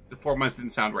the 4 months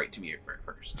didn't sound right to me at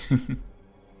first.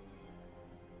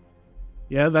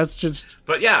 Yeah, that's just.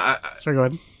 But yeah, sorry, go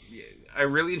ahead. I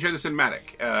really enjoyed the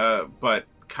cinematic, but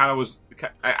kind of was.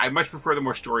 I much prefer the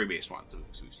more story-based ones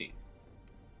we've seen.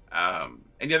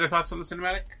 Any other thoughts on the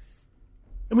cinematic?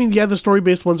 I mean, yeah, the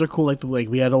story-based ones are cool. Like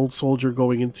we had Old Soldier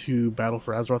going into Battle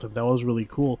for Azeroth, and that was really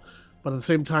cool. But at the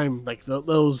same time, like the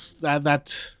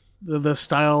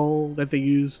style that they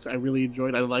used, I really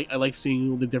enjoyed. I like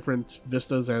seeing the different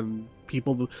vistas and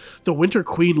people. The Winter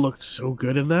Queen looked so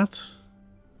good in that.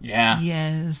 Yeah.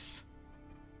 Yes.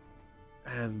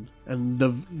 And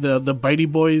the Bitey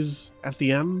Boys at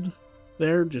the end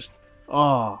there, just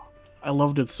I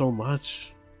loved it so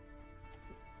much.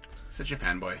 Such a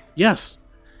fanboy. Yes.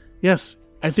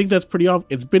 I think that's pretty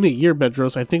obvious. It's been a year,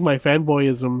 Medros. I think my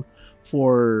fanboyism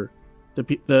for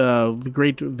the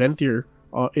great Venthyr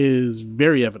is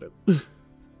very evident.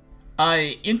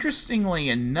 Interestingly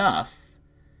enough,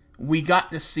 we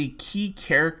got to see key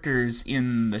characters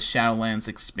in the Shadowlands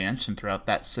expansion throughout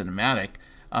that cinematic,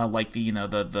 like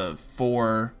the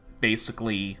four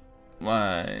basically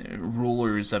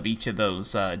rulers of each of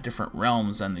those different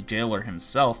realms and the jailer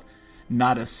himself.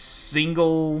 Not a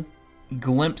single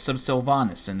glimpse of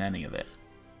Sylvanas in any of it.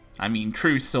 I mean,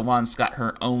 true, Sylvanas got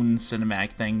her own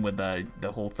cinematic thing with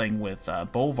the whole thing with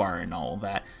Bolvar and all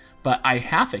that, but I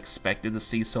half expected to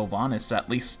see Sylvanas at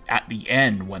least at the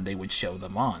end when they would show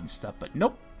them on stuff, but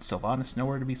nope, Sylvanas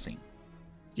nowhere to be seen.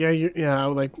 Yeah,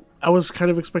 like I was kind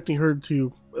of expecting her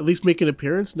to at least make an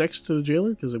appearance next to the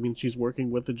jailer, because I mean she's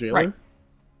working with the jailer. Right.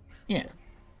 Yeah.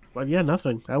 But yeah,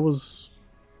 nothing. That was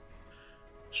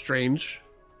strange.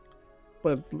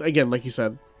 But again, like you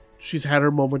said, she's had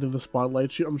her moment in the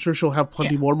spotlight. I'm sure she'll have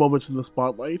plenty more moments in the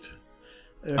spotlight.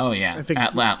 Oh yeah, I think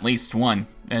at least one.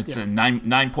 It's a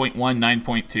 9.1,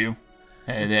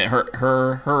 9.2.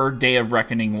 Her day of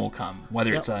reckoning will come.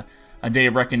 Whether it's a day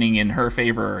of reckoning in her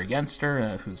favor or against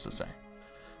her, who's to say?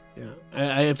 Yeah,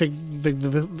 I think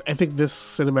this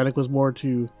cinematic was more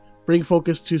to bring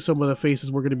focus to some of the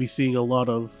faces we're going to be seeing a lot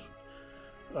of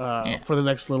for the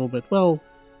next little bit. Well,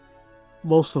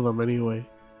 most of them anyway.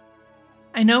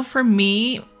 I know for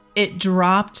me, it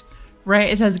dropped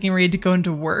right as I was getting ready to go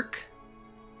into work.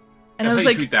 And I was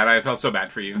like, tweet that. I felt so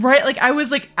bad for you. Right? Like, I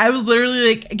was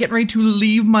literally like getting ready to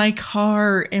leave my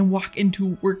car and walk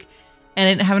into work. And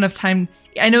I didn't have enough time.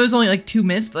 I know it was only like 2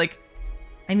 minutes, but like,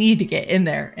 I needed to get in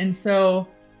there. And so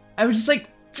I was just like,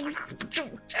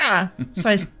 so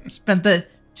I spent the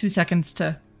 2 seconds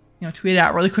to, tweet it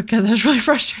out really quick because I was really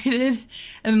frustrated.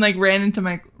 And then like ran into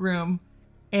my room.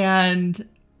 And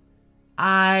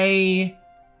I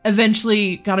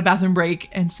eventually got a bathroom break.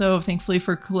 And so thankfully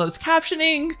for closed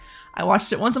captioning, I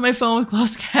watched it once on my phone with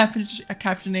closed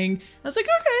captioning. I was like,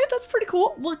 okay, that's pretty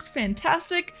cool. Looks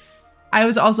fantastic. I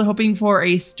was also hoping for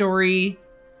a story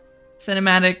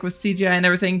cinematic with CGI and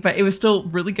everything, but it was still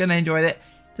really good and I enjoyed it.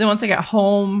 Then once I got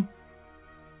home,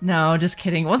 no, just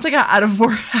kidding. Once I got out of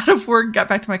work, got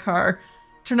back to my car,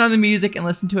 turned on the music and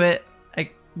listened to it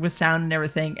like with sound and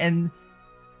everything. And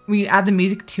when you add the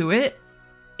music to it,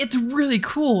 it's really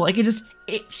cool. Like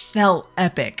it felt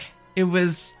epic. It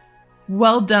was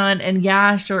well done. And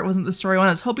yeah, sure, it wasn't the story one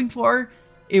I was hoping for.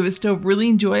 It was still really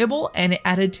enjoyable and it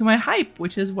added to my hype,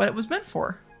 which is what it was meant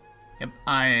for. Yep,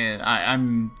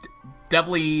 I'm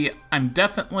definitely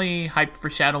hyped for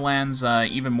Shadowlands,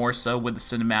 even more so with the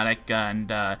cinematic.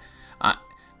 And I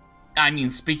mean,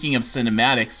 speaking of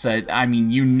cinematics, I mean,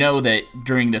 that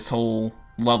during this whole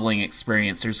leveling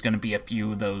experience, there's going to be a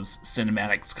few of those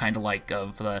cinematics, kind of like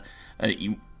of the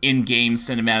in-game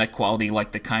cinematic quality,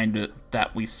 like the kind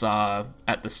that we saw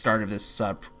at the start of this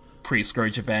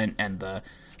pre-Scourge event and the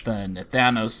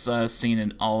Nathanos scene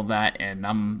and all of that. And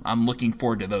I'm looking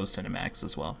forward to those cinematics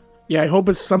as well. Yeah, I hope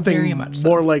it's something so.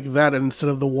 more like that instead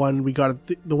of the ones we got at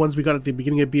the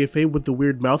beginning of BFA with the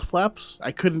weird mouth flaps.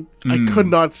 I could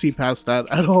not see past that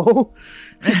at all.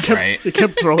 It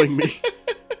kept throwing me.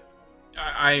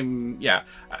 Like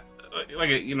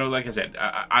I said,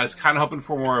 I was kind of hoping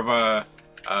for more of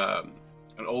an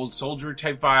old soldier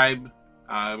type vibe,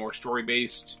 more story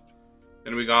based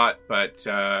than we got, but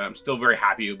I'm still very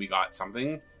happy we got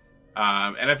something,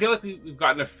 and I feel like we've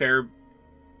gotten a fair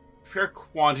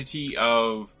quantity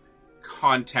of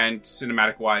content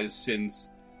cinematic wise since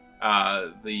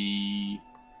the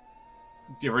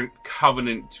different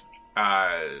Covenant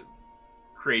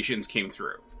creations came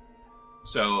through.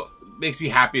 So it makes me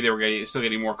happy that we're still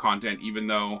getting more content, even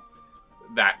though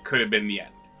that could have been the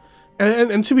end.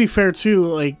 And to be fair too,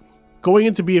 like going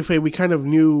into BFA, we kind of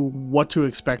knew what to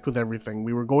expect with everything.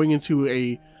 We were going into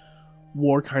a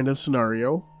war kind of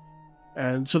scenario,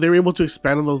 and so they were able to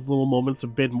expand on those little moments a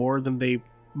bit more than they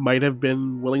might have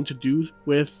been willing to do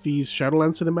with these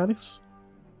Shadowlands cinematics.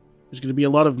 There's going to be a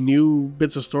lot of new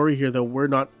bits of story here that we're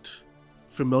not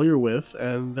familiar with,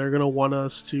 and they're going to want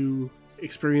us to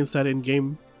experience that in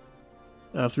game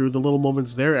through the little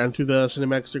moments there and through the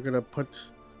cinematics they're going to put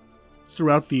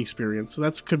throughout the experience. So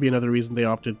that could be another reason they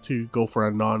opted to go for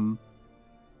a non-story,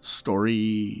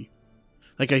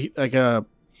 like a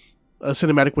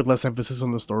cinematic with less emphasis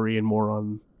on the story and more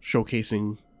on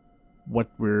showcasing what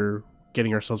we're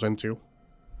getting ourselves into.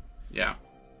 Yeah.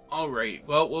 All right.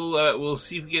 Well, we'll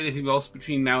see if we get anything else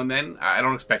between now and then. I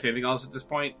don't expect anything else at this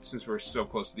point since we're so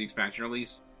close to the expansion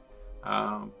release.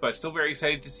 But still very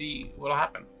excited to see what'll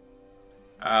happen.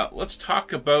 Let's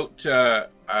talk about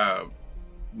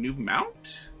new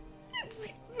mount.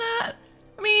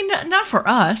 Not for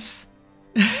us,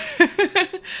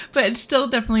 but it's still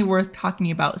definitely worth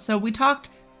talking about. So we talked,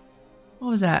 what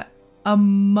was that, a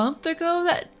month ago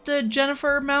that the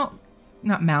Jennifer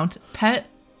pet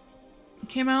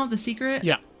came out, the secret?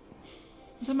 Yeah.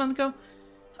 Was that a month ago?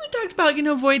 So we talked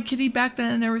about, Void Kitty back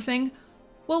then and everything.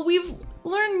 Well, we've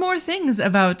learned more things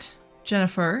about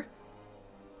Jennifer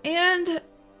and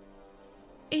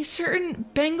a certain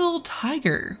Bengal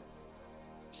tiger.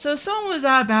 So someone was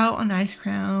out about on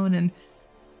Icecrown and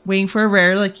waiting for a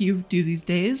rare like you do these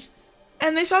days,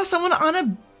 and they saw someone on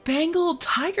a Bengal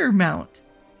tiger mount.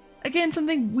 Again,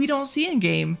 something we don't see in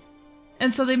game.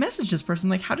 And so they messaged this person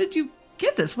like, how did you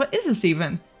get this? What is this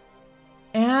even?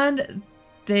 And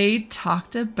they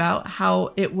talked about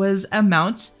how it was a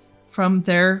mount from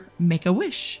their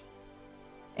Make-A-Wish.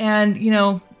 And,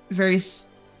 various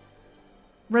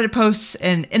Reddit posts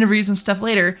and interviews and stuff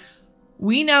later,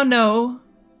 we now know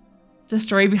the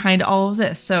story behind all of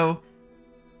this. So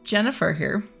Jennifer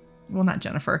here, well, not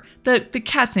Jennifer, the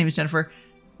cat's name is Jennifer,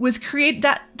 was created,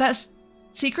 that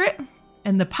secret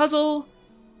and the puzzle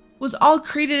was all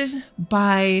created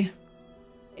by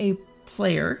a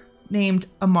player named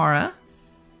Amara,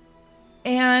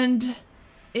 and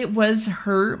it was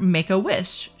her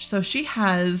Make-A-Wish. So she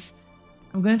has,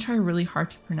 I'm going to try really hard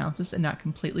to pronounce this and not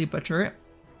completely butcher it.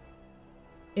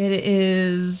 It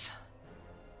is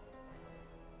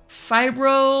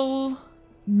fibromelar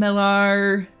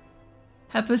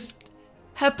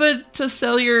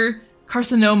hepatocellular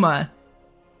carcinoma.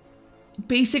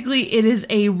 Basically, it is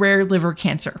a rare liver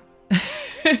cancer.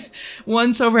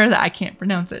 One so rare that I can't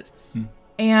pronounce it.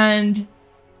 And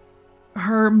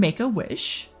her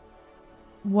Make-A-Wish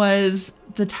was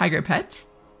the tiger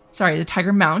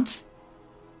mount,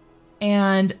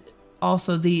 and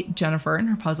also the Jennifer in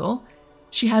her puzzle.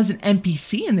 She has an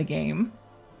NPC in the game,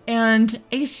 and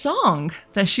a song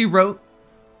that she wrote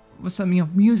with some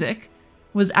music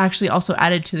was actually also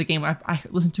added to the game. I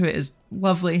listened to it. It's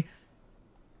lovely.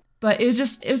 But it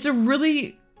was a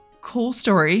really cool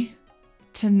story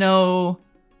to know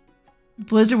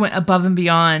Blizzard went above and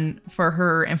beyond for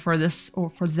her and for this, or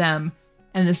for them,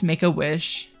 and this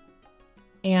Make-A-Wish.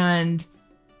 And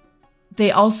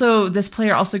this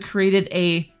player also created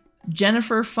a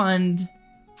Jennifer Fund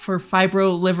for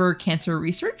fibro liver cancer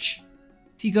research.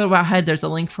 If you go to Wowhead, there's a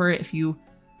link for it if you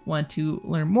want to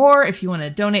learn more, if you want to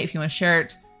donate, if you want to share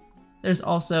it. There's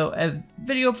also a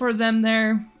video for them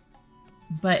there.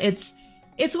 But it's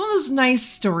one of those nice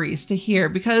stories to hear,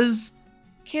 because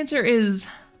cancer is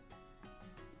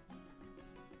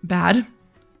bad.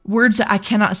 Words that I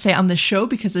cannot say on this show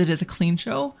because it is a clean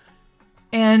show.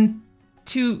 And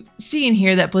to see and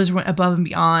hear that Blizzard went above and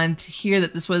beyond, to hear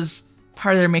that this was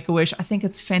part of their Make-A-Wish, I think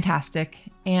it's fantastic.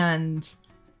 And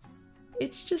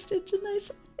it's a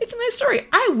nice story.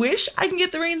 I wish I can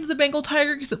get the reins of the Bengal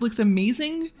tiger because it looks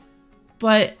amazing.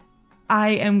 But I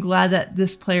am glad that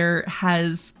this player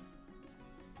has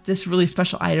this really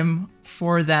special item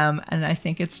for them. And I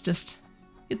think it's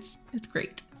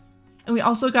great. And we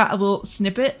also got a little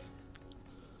snippet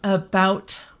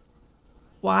about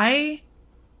why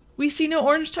we see no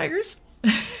orange tigers.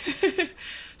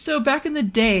 So back in the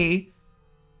day,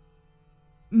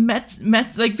 Mets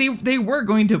like they were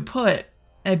going to put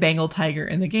a Bengal tiger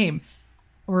in the game,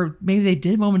 or maybe they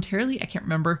did momentarily. I can't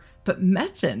remember. But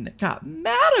Metzen got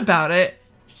mad about it,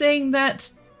 saying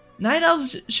that night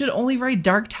elves should only ride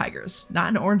dark tigers, not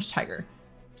an orange tiger.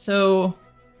 So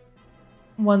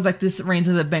ones like this, Reigns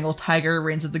of the Bengal tiger,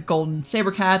 Reigns of the golden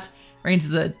saber cat, Reigns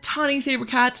of the tawny saber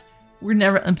cat, were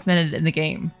never implemented in the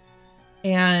game.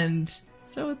 And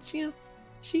so it's,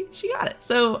 she got it.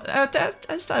 So I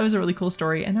just thought it was a really cool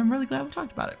story, and I'm really glad we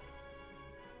talked about it.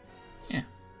 Yeah.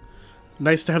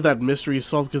 Nice to have that mystery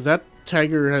solved, because that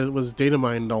tiger was data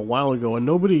mined a while ago, and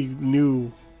nobody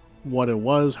knew what it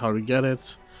was, how to get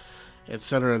it,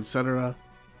 etc., etc.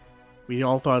 We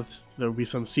all thought there would be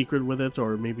some secret with it,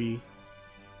 or maybe,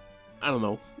 I don't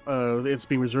know, it's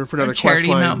being reserved for another quest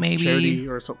line, maybe. Charity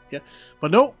or something. Yeah,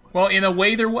 but no. Well, in a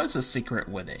way, there was a secret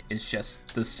with it. It's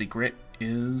just the secret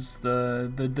is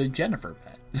the Jennifer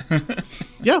pet.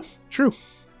 Yeah, true.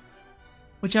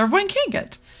 Which everyone can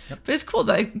get. Yep. But it's cool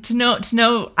to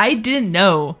know. I didn't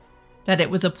know that it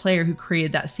was a player who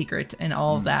created that secret and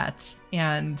all of that.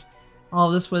 And all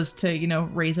this was to,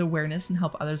 raise awareness and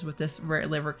help others with this rare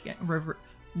liver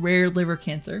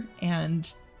cancer.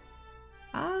 And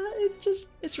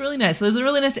it's really nice. So there's a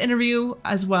really nice interview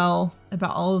as well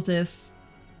about all of this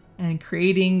and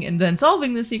creating and then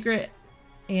solving the secret.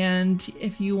 And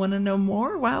if you want to know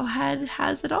more, Wowhead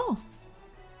has it all.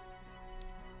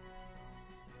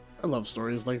 I love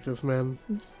stories like this, man.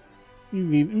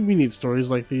 We need stories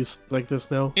like this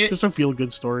now. Just a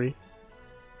feel-good story.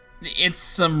 It's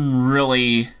some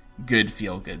really good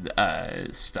feel-good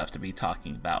stuff to be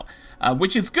talking about,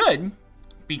 which is good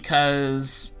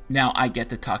because now I get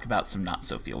to talk about some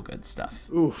not-so-feel-good stuff.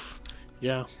 Oof.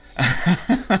 Yeah.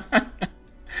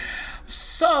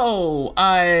 So,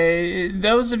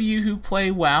 those of you who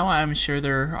play WoW, I'm sure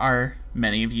there are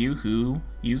many of you who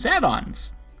use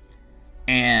add-ons.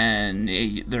 And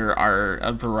there are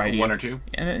a variety one or two.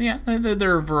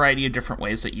 There are a variety of different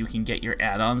ways that you can get your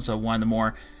add-ons. So one of the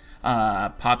more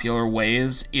popular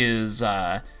ways is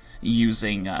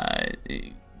using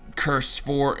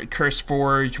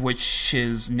CurseForge, which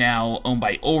is now owned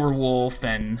by Overwolf,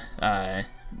 and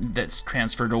that's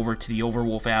transferred over to the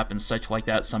Overwolf app and such like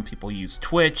that. Some people use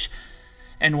Twitch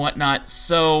and whatnot.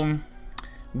 So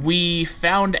we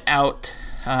found out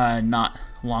not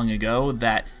long ago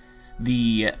that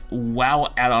the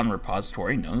WoW add-on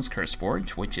repository, known as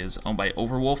CurseForge, which is owned by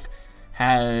Overwolf,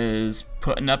 has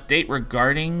put an update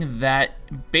regarding that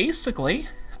basically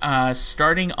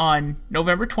starting on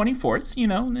November 24th,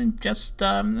 just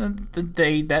the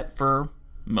day that for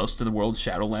most of the world's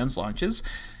Shadowlands launches,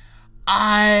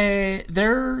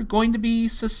 they're going to be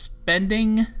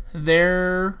suspending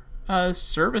their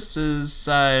services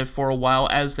for a while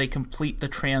as they complete the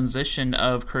transition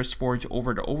of CurseForge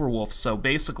over to Overwolf. So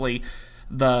basically,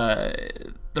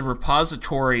 the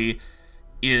repository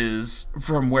is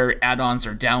from where add-ons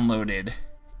are downloaded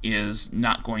is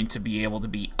not going to be able to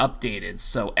be updated.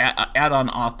 So add-on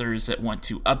authors that want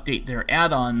to update their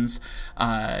add-ons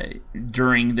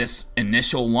during this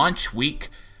initial launch week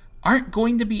aren't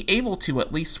going to be able to,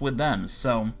 at least with them.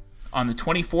 So on the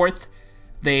 24th,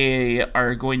 they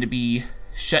are going to be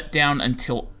shut down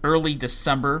until early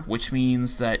December, which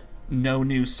means that no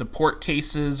new support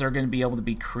cases are going to be able to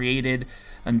be created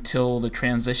until the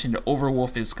transition to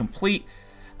Overwolf is complete.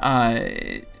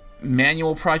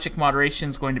 Manual project moderation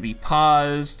is going to be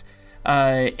paused,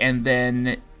 and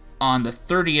then on the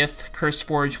 30th,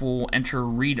 CurseForge will enter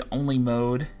read-only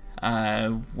mode,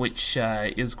 which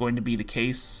is going to be the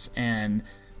case, and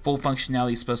full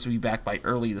functionality is supposed to be back by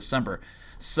early December.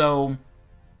 So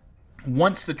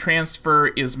once the transfer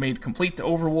is made complete to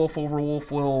Overwolf,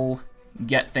 Overwolf will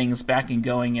get things back and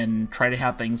going and try to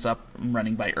have things up and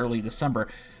running by early December.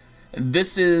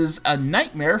 This is a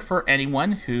nightmare for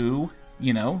anyone who,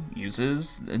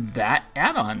 uses that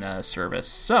add-on service.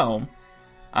 So,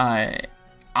 I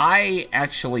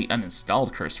actually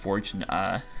uninstalled CurseForge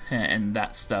and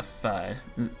that stuff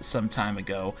some time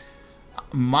ago.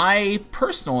 My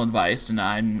personal advice, and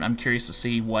I'm curious to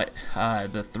see what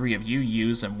the three of you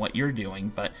use and what you're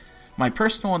doing, but my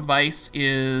personal advice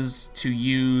is to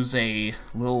use a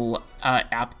little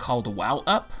app called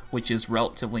WowUp, which is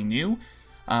relatively new.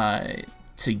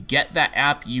 To get that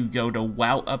app, you go to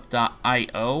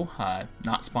wowup.io,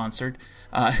 not sponsored,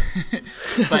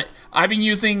 but I've been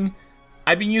using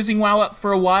WowUp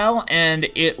for a while, and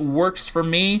it works for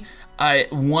me.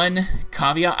 One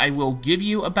caveat I will give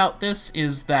you about this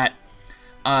is that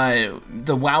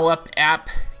the WowUp app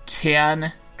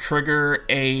can trigger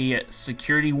a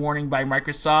security warning by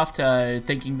Microsoft,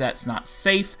 thinking that's not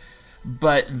safe,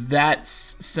 but that's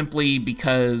simply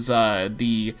because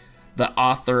the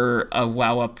author of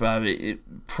WowUp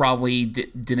probably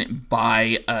didn't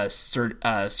buy a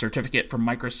certificate from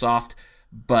Microsoft,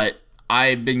 but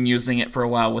I've been using it for a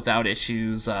while without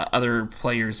issues. Other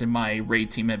players in my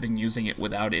raid team have been using it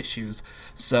without issues.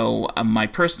 So my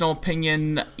personal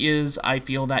opinion is I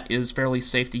feel that is fairly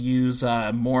safe to use.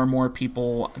 More and more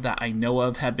people that I know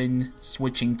of have been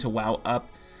switching to WowUp,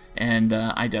 and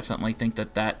I definitely think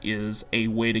that is a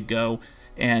way to go,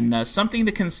 and something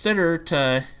to consider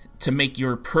to make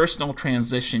your personal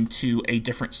transition to a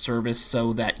different service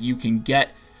so that you can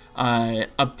get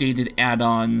updated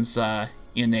add-ons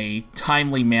in a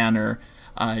timely manner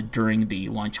during the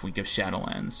launch week of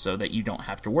Shadowlands, so that you don't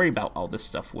have to worry about all this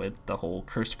stuff with the whole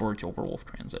CurseForge Overwolf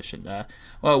transition.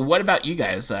 Well, what about you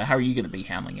guys? How are you going to be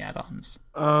handling add-ons?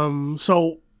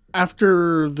 So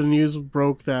after the news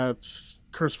broke that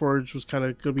CurseForge was kind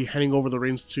of going to be handing over the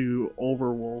reins to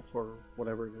Overwolf or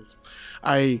whatever it is,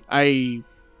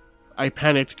 I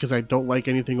panicked because I don't like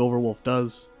anything Overwolf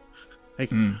does.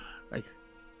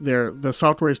 The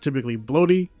software is typically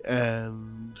bloaty,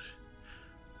 and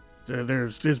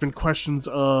there's been questions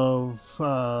of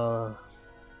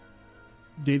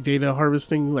data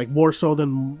harvesting, like more so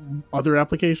than other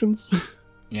applications.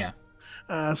 Yeah.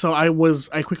 So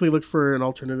I quickly looked for an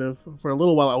alternative. For a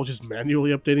little while, I was just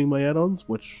manually updating my add-ons,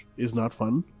 which is not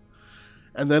fun.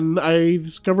 And then I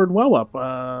discovered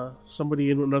WowUp.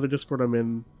 Somebody in another Discord I'm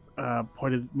in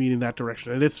pointed me in that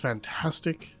direction, and it's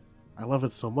fantastic. I love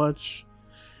it so much.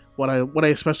 What I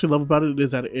especially love about it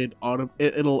is that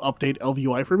it'll update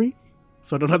LVUI for me,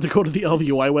 so I don't have to go to the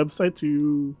LVUI website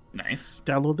to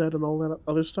download that and all that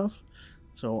other stuff.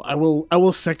 So I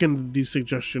will second the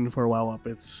suggestion for WowUp.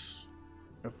 It's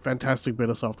a fantastic bit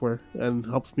of software and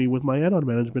helps me with my add-on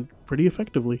management pretty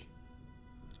effectively.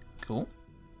 Cool.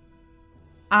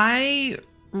 I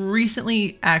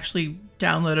recently actually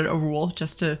downloaded Overwolf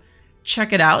just to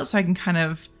check it out so I can kind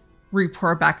of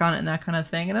report back on it and that kind of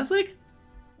thing. And I was like,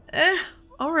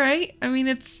 all right. I mean,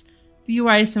 it's the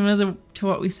UI is similar to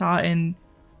what we saw in,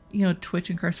 Twitch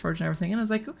and CurseForge and everything. And I was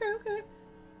like, okay. I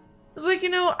was like,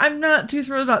 I'm not too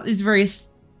thrilled about these various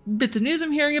bits of news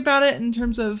I'm hearing about it in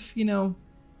terms of,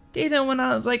 data and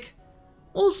whatnot. I was like,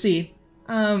 we'll see.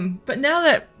 But now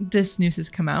that this news has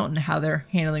come out and how they're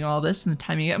handling all this and the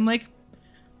timing, I'm like,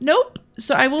 nope.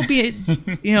 So I will be,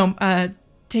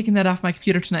 taking that off my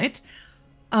computer tonight.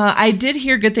 I did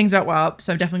hear good things about WoW,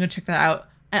 so I'm definitely going to check that out.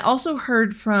 I also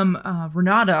heard from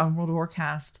Renata on World of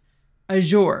Warcast,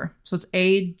 Azure. So it's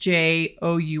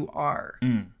AJOUR.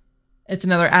 It's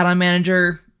another add-on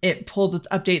manager. It pulls its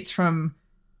updates from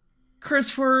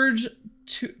CurseForge,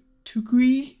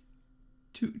 Tukui.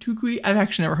 I've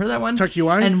actually never heard that one.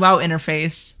 TuckUI? And WoW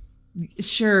Interface.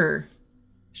 Sure.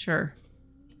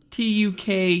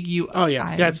 TUKUI. Oh,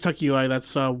 yeah. Yeah, it's TuckUI.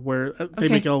 That's where they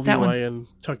make LVUI and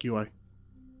TuckUI.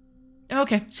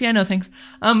 Okay, see, I know things.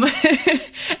 And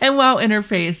WoW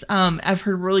Interface, I've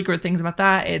heard really good things about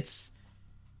that. It's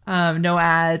no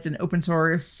ads and open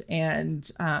source and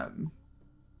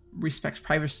respects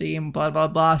privacy and blah, blah,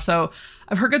 blah. So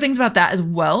I've heard good things about that as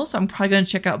well. So I'm probably going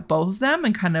to check out both of them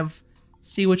and kind of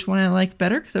see which one I like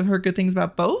better because I've heard good things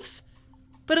about both.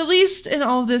 But at least in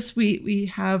all of this,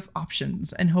 we have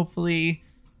options and hopefully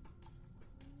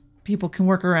people can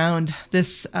work around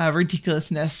this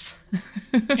ridiculousness.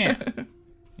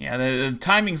 Yeah, the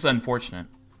timing's unfortunate.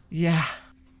 Yeah.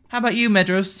 How about you,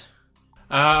 Medros?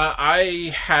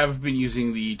 I have been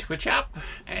using the Twitch app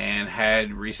and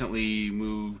had recently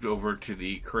moved over to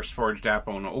the CurseForge app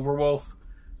on Overwolf.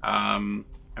 I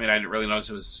didn't really notice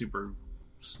it was super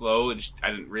slow. I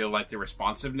didn't really like the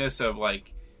responsiveness of,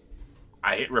 like,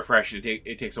 I hit refresh and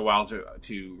it takes a while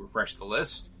to refresh the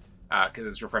list because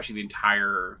it's refreshing the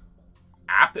entire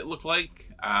app, it looked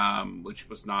like, which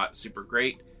was not super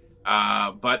great.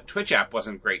 But Twitch app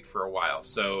wasn't great for a while,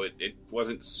 so it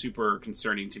wasn't super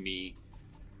concerning to me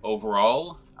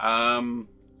overall.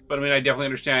 But I definitely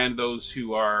understand those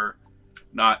who are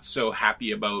not so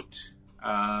happy about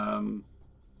the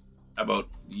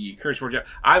CurseForge app.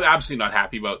 I'm absolutely not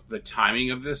happy about the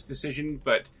timing of this decision,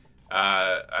 but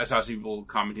I saw some people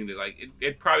commenting that, like,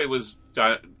 it probably was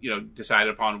done,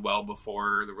 decided upon well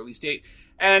before the release date,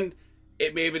 and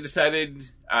it may have been decided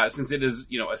since it is,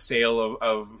 a sale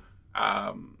of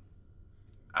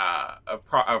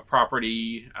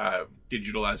property,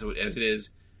 digital as it is.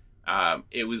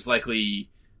 It was likely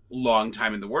long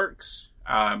time in the works.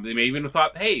 They may even have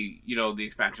thought, hey, the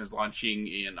expansion is launching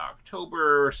in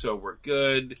October, so we're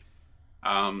good.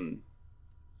 And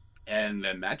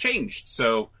then that changed.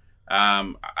 So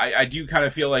I do kind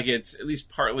of feel like it's at least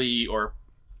partly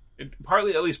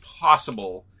at least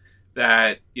possible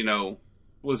that,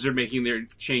 Blizzard making their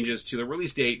changes to the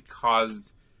release date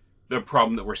caused the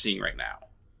problem that we're seeing right now.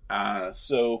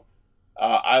 So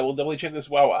I will definitely check this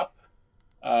WoW up.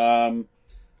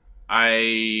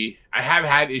 I have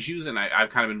had issues, and I've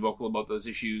kind of been vocal about those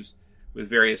issues with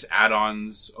various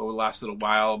add-ons over the last little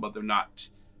while, about them not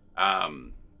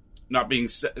being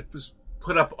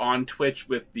put up on Twitch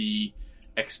with the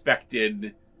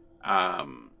expected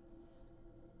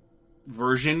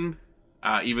version.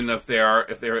 Even if they're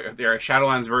a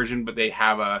Shadowlands version, but they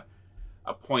have an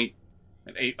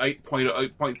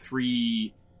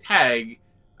 8.3 tag,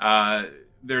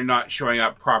 they're not showing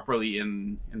up properly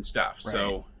in stuff. Right.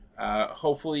 So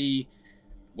hopefully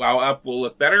WoW Up will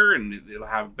look better and it'll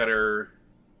have better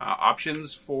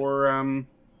options for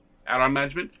add-on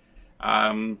management.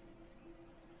 I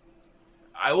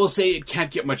will say it can't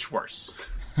get much worse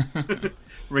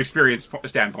from experience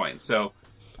standpoint. So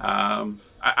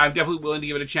I'm definitely willing to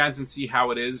give it a chance and see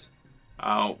how it is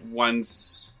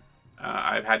once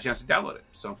I've had a chance to download it.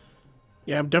 So,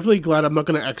 yeah, I'm definitely glad I'm not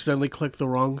going to accidentally click the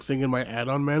wrong thing in my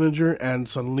add-on manager and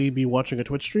suddenly be watching a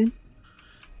Twitch stream.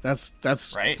 That's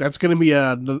right. That's going to be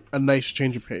a nice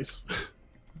change of pace.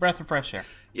 Breath of fresh air.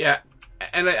 Yeah,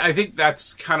 and I think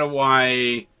that's kind of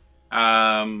why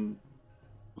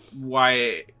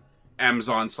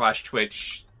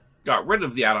Amazon/Twitch got rid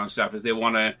of the add-on stuff, is they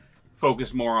want to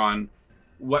focus more on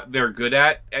what they're good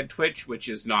at Twitch, which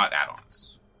is not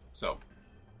add-ons. So,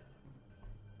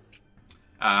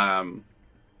 I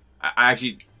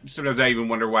actually sometimes I even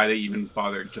wonder why they even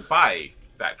bothered to buy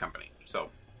that company.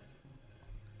 So,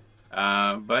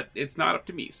 but it's not up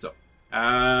to me. So,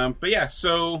 but yeah,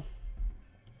 so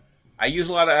I use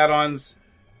a lot of add-ons.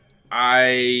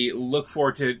 I look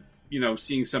forward to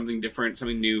seeing something different,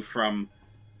 something new from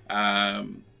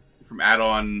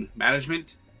add-on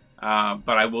management.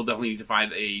 But I will definitely need to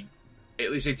find at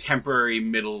least a temporary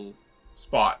middle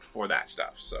spot for that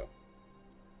stuff. So,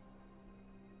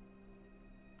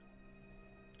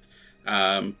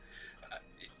 I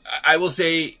will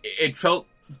say it felt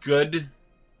good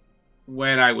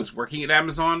when I was working at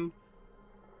Amazon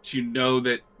to know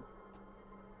that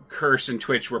Curse and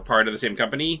Twitch were part of the same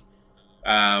company.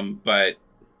 But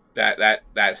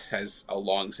that has a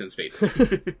long since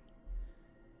faded.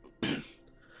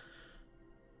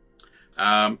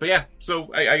 But yeah,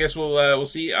 so I guess we'll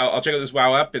see. I'll check out this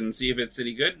WoW up and see if it's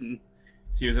any good and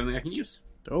see if there's anything I can use.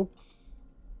 Dope.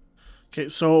 Okay,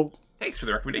 so Thanks for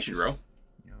the recommendation, bro.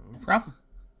 No problem.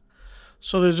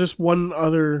 so there's just one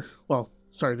other. Well,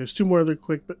 sorry, there's two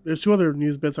other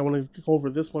news bits. I want to go over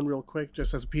this one real quick,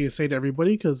 just as a PSA to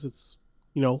everybody, because it's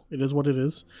it is what it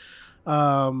is.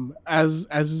 As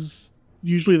is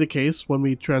usually the case when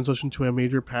we transition to a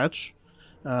major patch.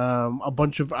 A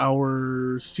bunch of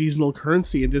our seasonal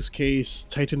currency, in this case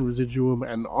Titan Residuum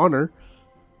and Honor,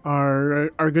 are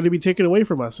going to be taken away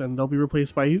from us, and they'll be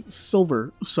replaced by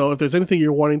silver. So if there's anything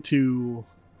you're wanting to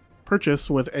purchase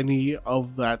with any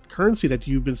of that currency that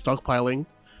you've been stockpiling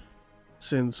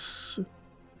since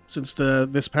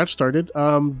this patch started,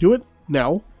 do it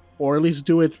now, or at least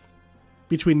do it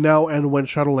between now and when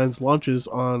Shadowlands launches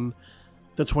on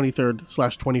the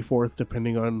 23rd/24th,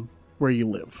 depending on where you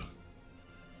live.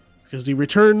 Because the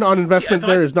return on investment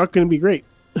there is not going to be great.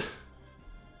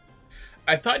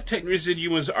 I thought Titan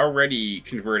Residuum was already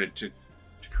converted to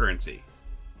currency.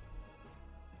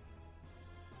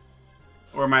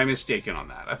 Or am I mistaken on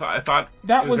that? I thought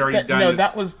That it was already done. no,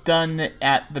 that was done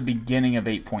at the beginning of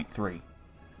 8.3.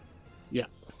 Yeah.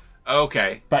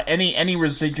 Okay. But any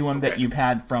residuum that Okay. you've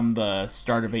had from the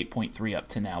start of 8.3 up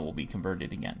to now will be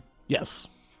converted again. Yes.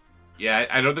 Yeah,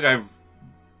 I don't think I've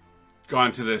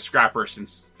gone to the scrapper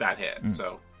since that hit,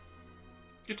 so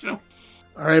good to know.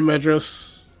 All right,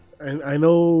 Medros. And I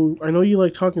know you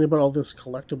like talking about all this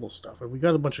collectible stuff, and we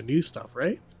got a bunch of new stuff,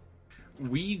 right?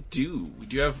 We do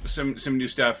have some new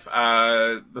stuff.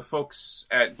 The folks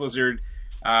at Blizzard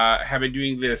have been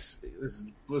doing this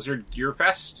Blizzard Gear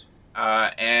Fest,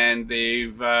 and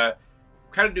they've kind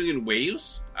of doing it in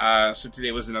waves. So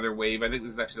today was another wave. I think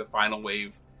this is actually the final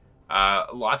wave.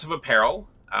 Lots of apparel.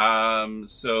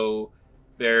 So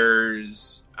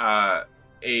there's a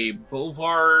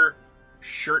Bolvar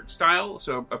shirt style,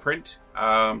 so a print,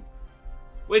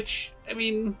 which, I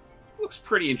mean, looks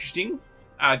pretty interesting.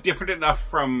 Different enough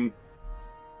from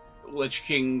Lich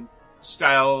King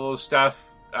style stuff.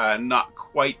 Not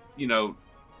quite,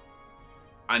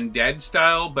 undead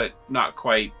style, but not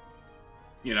quite,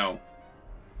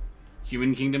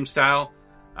 Human Kingdom style.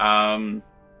 And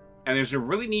there's a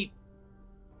really neat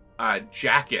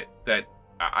jacket that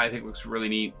I think looks really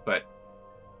neat, but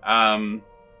I'm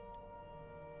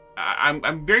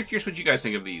very curious what you guys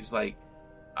think of these. Like,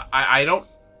 I don't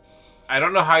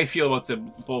know how I feel about the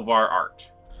Bolvar art,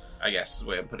 I guess is the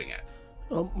way I'm putting it.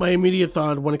 My immediate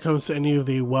thought when it comes to any of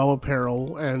the WoW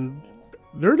apparel and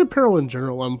nerd apparel in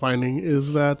general, I'm finding,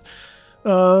 is that,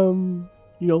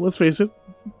 let's face it,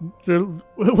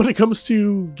 when it comes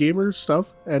to gamer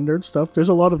stuff and nerd stuff, there's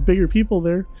a lot of bigger people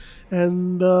there,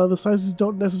 and the sizes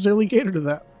don't necessarily cater to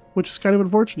that, which is kind of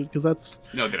unfortunate, because that's...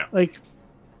 No, they don't. Like,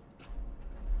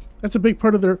 that's a big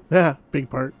part of their... big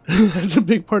part. That's a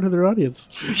big part of their audience.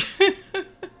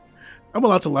 I'm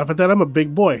allowed to laugh at that. I'm a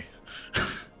big boy.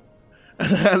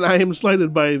 And I am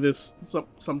slighted by this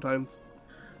sometimes.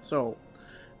 So,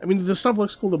 I mean, the stuff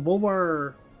looks cool. The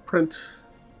Bolvar print...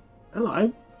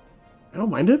 I don't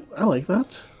mind it. I like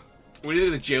that. What do you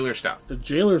think of the Jailer stuff? The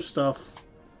Jailer stuff...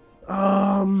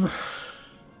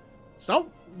 It's not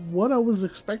what I was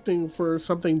expecting for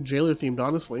something Jailer themed,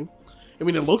 honestly. I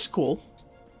mean, it looks cool.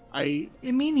 Me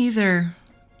neither.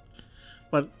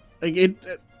 But like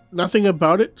nothing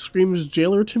about it screams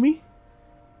Jailer to me.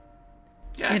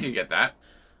 Yeah, I can get that.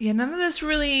 Yeah, none of this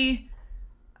really...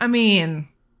 I mean,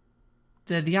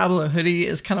 the Diablo hoodie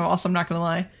is kind of awesome, not gonna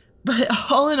lie. But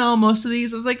all in all, most of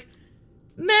these, I was like,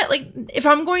 meh, like, if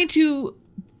I'm going to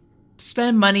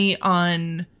spend money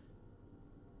on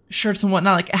shirts and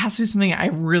whatnot, like, it has to be something I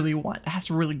really want. It has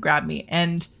to really grab me.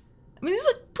 And, I mean, these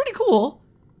look pretty cool.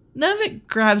 None of it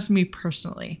grabs me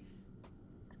personally.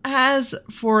 As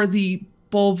for the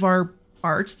Bolvar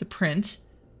art, the print,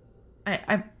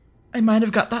 I might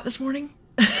have got that this morning.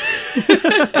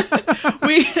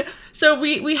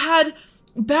 we had,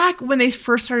 back when they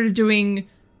first started doing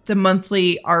the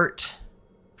monthly art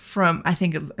from, I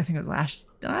think it was last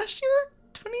year,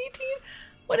 2018,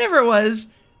 whatever it was.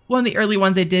 One of the early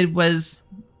ones they did was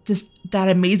that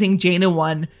amazing Jaina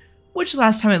one, which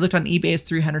last time I looked on eBay is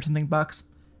 $300 something bucks.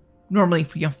 Normally,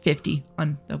 50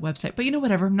 on the website, but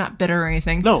whatever. I'm not bitter or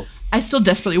anything. No, I still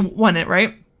desperately want it,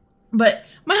 right? But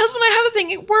my husband and I have a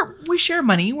thing. We share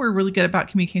money. We're really good about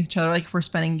communicating with each other. Like, if we're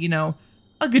spending,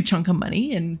 a good chunk of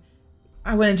money, and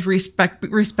I wanted to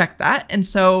respect that. And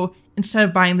so instead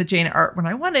of buying the Jaina art when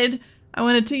I wanted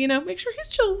to, make sure he's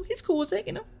chill, he's cool with it.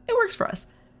 It works for us.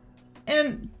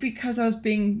 And because I was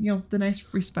being, the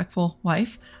nice, respectful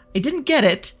wife, I didn't get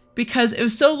it because it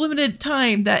was so limited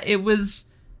time that it was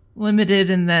limited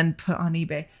and then put on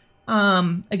eBay.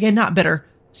 Again, not bitter.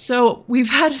 So we've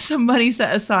had some money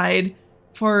set aside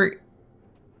for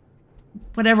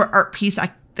whatever art piece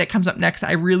that comes up next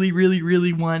I really, really,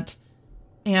 really want.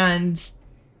 And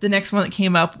the next one that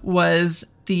came up was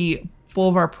the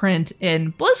Boulevard print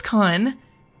in BlizzCon,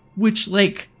 which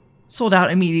sold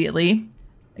out immediately.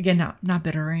 Again, not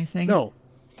bitter or anything. No.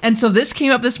 And so this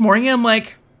came up this morning, and I'm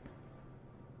like,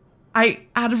 I,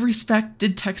 out of respect,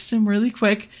 did text him really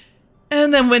quick,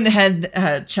 and then went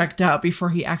ahead, checked out before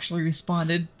he actually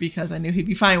responded because I knew he'd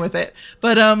be fine with it.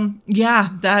 But yeah,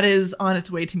 that is on its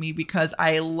way to me because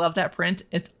I love that print.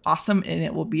 It's awesome, and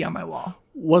it will be on my wall.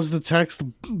 Was the text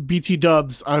BT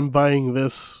Dubs? I'm buying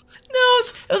this. No,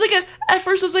 it was like at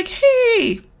first I was like,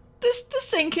 hey, this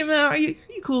thing came out. Are you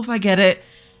cool if I get it?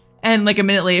 And a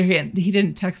minute later, he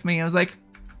didn't text me. I was like,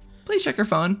 please check your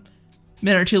phone. A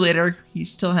minute or two later, he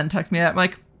still hadn't texted me yet. I'm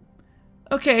like,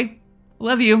 okay,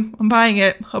 love you. I'm buying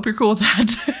it. Hope you're cool with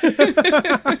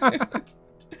that.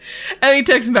 And he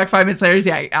texted me back 5 minutes later. He's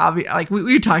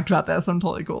we talked about this. I'm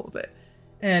totally cool with it.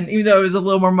 And even though it was a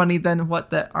little more money than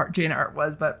what the Jane art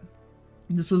was, but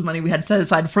this was money we had set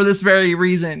aside for this very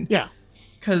reason. Yeah.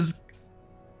 Because,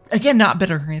 again, not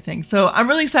bitter or anything. So I'm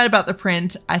really excited about the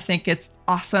print. I think it's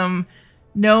awesome.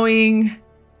 Knowing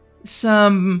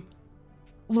some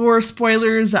lore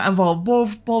spoilers that involve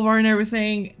Boulevard and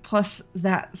everything, plus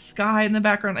that sky in the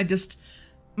background, I just,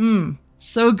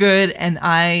 so good, and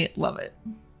I love it.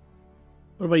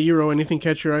 What about you, Ro? Anything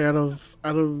catch your eye out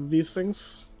of these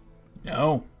things?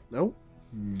 No. No?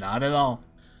 Not at all.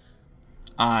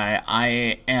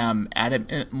 I am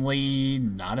adamantly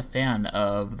not a fan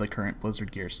of the current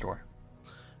Blizzard Gear store.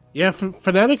 Yeah,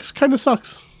 Fanatics kind of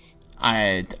sucks.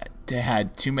 I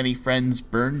had too many friends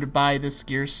burned by this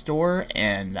gear store,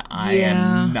 and I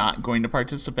am not going to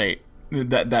participate.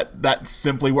 That's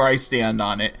simply where I stand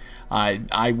on it.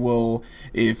 I will,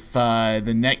 if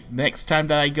the next time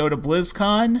that I go to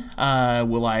BlizzCon,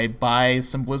 will I buy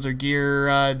some Blizzard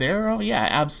gear there? Oh yeah,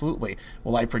 absolutely.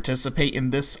 Will I participate in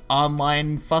this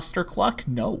online fustercluck?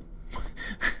 No.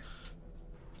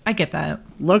 I get that.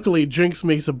 Luckily, Jinx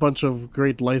makes a bunch of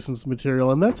great licensed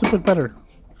material, and that's a bit better.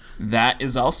 That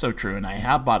is also true, and I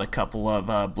have bought a couple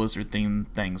of Blizzard-themed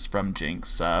things from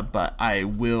Jinx, but I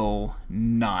will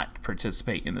not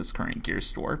participate in this current gear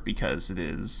store because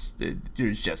there's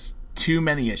just too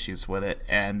many issues with it,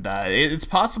 and it's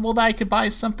possible that I could buy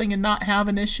something and not have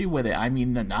an issue with it. I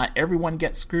mean, not everyone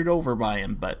gets screwed over by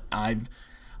him, but I've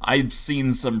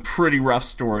seen some pretty rough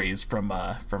stories from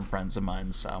friends of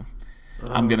mine, so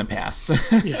I'm gonna pass.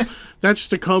 Yeah. That's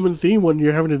just a common theme when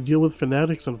you're having to deal with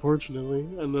Fanatics, unfortunately.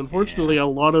 And unfortunately, a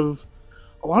lot of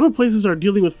places are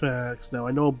dealing with Fanatics now.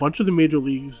 I know a bunch of the major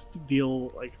leagues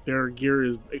deal, their gear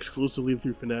is exclusively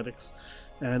through Fanatics.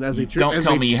 And as don't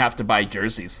tell me you have to buy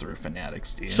jerseys through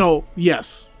Fanatics, do you? So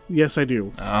yes, I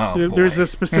do. Oh, there's a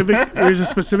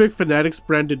specific Fanatics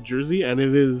branded jersey, and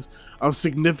it is of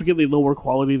significantly lower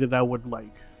quality than I would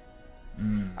like.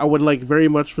 I would like very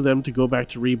much for them to go back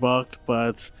to Reebok,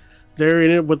 but they're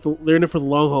in it for the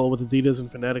long haul with Adidas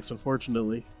and Fanatics,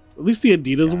 unfortunately. At least the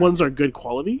Adidas ones are good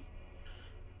quality,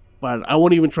 but I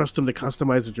won't even trust them to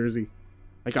customize a jersey.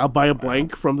 I'll buy a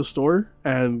blank from the store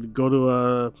and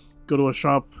go to a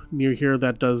shop near here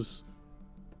that does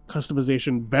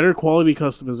customization, better quality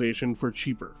customization for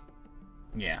cheaper.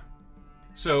 Yeah.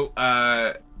 So,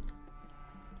 I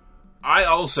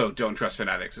also don't trust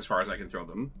Fanatics as far as I can throw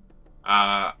them.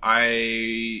 I'm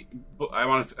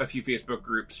on a few Facebook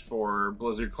groups for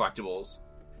Blizzard collectibles,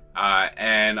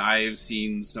 and I've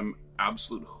seen some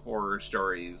absolute horror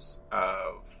stories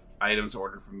of items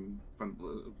ordered from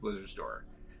the Blizzard store.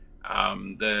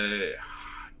 The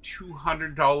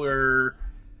 $200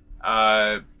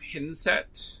 pin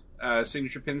set,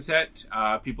 signature pin set,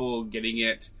 people getting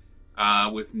it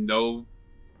with no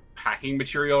packing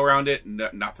material around it,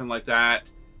 nothing like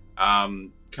that.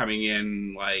 Coming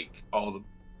in all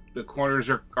the corners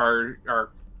are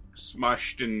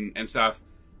smushed and stuff,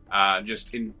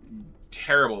 just in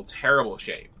terrible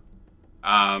shape.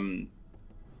 I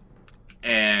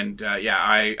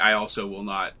also will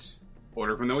not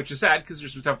order from them, which is sad because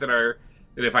there's some stuff that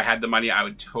if I had the money I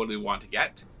would totally want to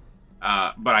get,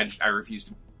 but I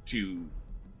refuse to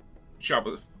shop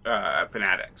with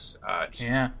Fanatics.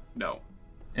 No.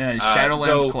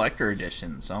 Shadowlands collector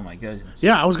editions. Oh my goodness.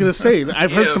 Yeah, I was gonna say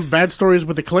I've heard some bad stories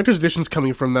with the collector's editions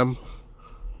coming from them.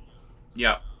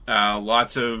 Yeah,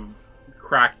 lots of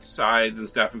cracked sides and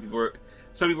stuff, and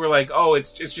some people were like, "Oh,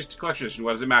 it's just a collector's edition.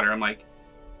 What does it matter?" I'm like,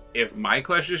 if my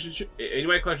collection, any of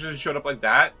my collections showed up like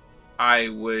that, I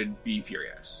would be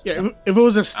furious. Yeah, if it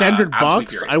was a standard absolutely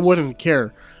box, furious. I wouldn't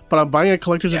care. But I'm buying a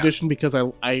collector's Yeah. edition because I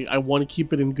want to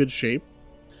keep it in good shape.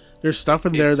 There's stuff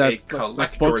in there It's a that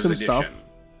like books collector's and edition. stuff.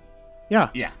 Yeah.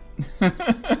 Yeah.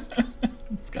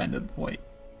 That's kind of the point.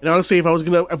 And honestly, if I was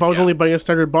only buying a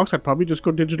standard box, I'd probably just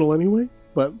go digital anyway.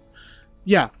 But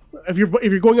yeah, if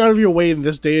you're going out of your way in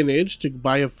this day and age to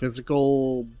buy a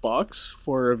physical box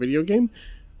for a video game,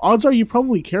 odds are you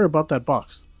probably care about that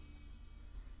box.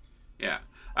 Yeah.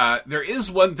 There is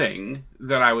one thing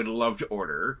that I would love to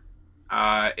order.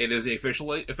 It is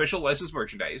official licensed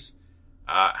merchandise.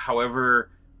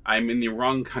 However, I'm in the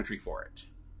wrong country for it.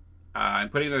 I'm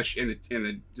putting it in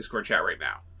the Discord chat right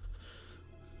now.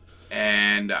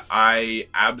 And I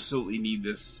absolutely need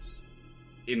this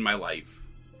in my life.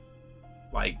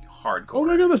 Like, hardcore. Oh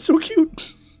my god, that's so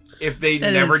cute. If they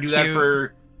That never is do that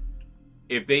cute.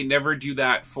 if they never do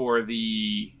that for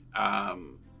the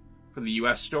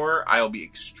US store, I'll be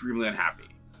extremely unhappy.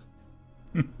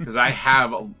 Because I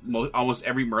have almost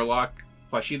every Murloc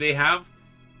plushie they have.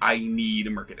 I need a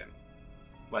Mercadin.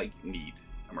 Need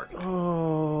a Mercadin.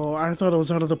 Oh, I thought I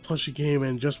was out of the plushie game,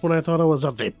 and just when I thought I was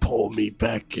out, they pull me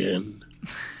back in.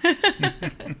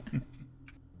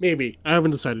 Maybe. I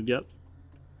haven't decided yet.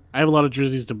 I have a lot of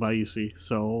jerseys to buy, you see,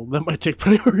 so that might take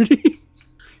priority.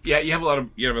 Yeah, you have a lot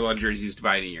of jerseys to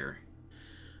buy in a year.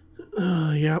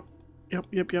 Yep.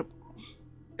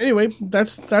 Anyway,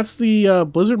 that's the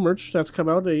Blizzard merch that's come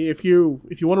out. If you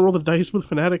want to roll the dice with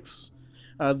Fanatics,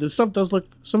 some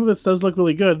of it does look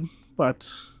really good, but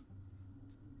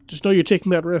just know you're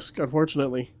taking that risk,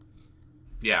 unfortunately.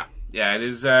 Yeah, it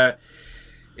is. It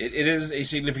is a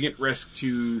significant risk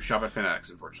to shop at Fanatics,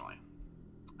 unfortunately.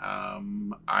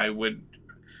 I would,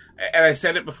 and I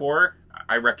said it before.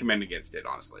 I recommend against it.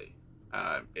 Honestly,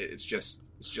 it's just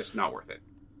not worth it.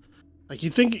 Like you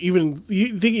think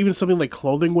even something like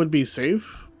clothing would be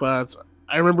safe, but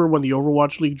I remember when the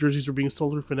Overwatch League jerseys were being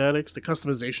sold through Fanatics, the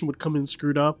customization would come in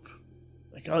screwed up.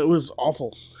 Like it was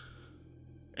awful,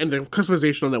 and the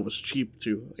customization on that was cheap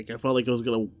too. Like I felt like it was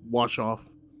gonna wash off.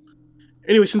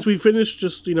 Anyway, since we finished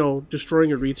just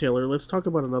destroying a retailer, let's talk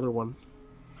about another one.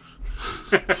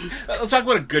 Let's talk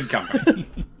about a good company.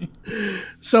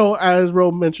 So, as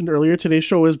Ro mentioned earlier, today's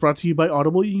show is brought to you by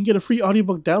Audible. You can get a free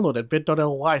audiobook download at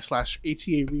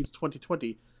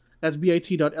bit.ly/ATAReads2020. That's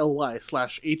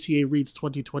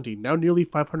bit.ly/ATAReads2020. Now nearly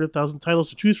 500,000 titles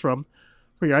to choose from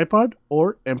for your iPod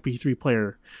or MP3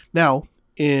 player. Now,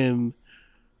 in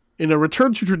a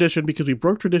return to tradition, because we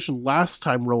broke tradition last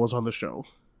time Ro was on the show,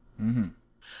 we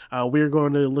are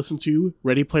going to listen to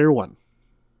Ready Player One.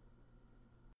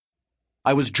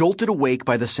 I was jolted awake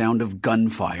by the sound of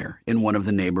gunfire in one of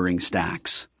the neighboring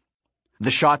stacks.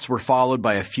 The shots were followed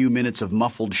by a few minutes of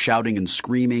muffled shouting and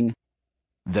screaming,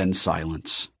 then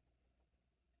silence.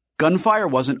 Gunfire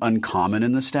wasn't uncommon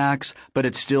in the stacks, but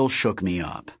it still shook me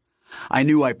up. I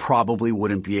knew I probably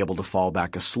wouldn't be able to fall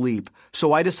back asleep,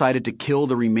 so I decided to kill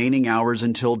the remaining hours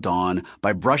until dawn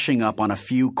by brushing up on a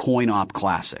few coin-op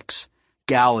classics: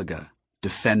 Galaga,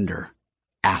 Defender,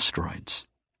 Asteroids.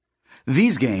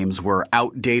 These games were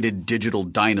outdated digital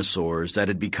dinosaurs that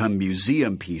had become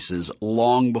museum pieces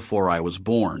long before I was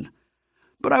born.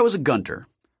 But I was a gunter,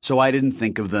 so I didn't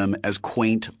think of them as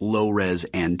quaint, low-res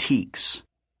antiques.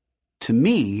 To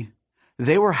me,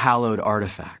 they were hallowed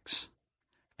artifacts,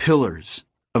 pillars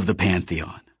of the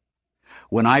pantheon.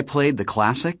 When I played the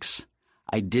classics,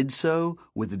 I did so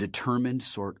with a determined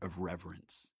sort of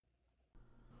reverence.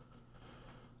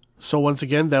 So once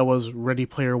again, that was Ready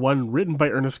Player One, written by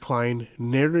Ernest Cline,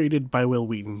 narrated by Will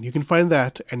Wheaton. You can find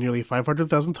that and nearly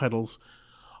 500,000 titles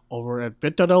over at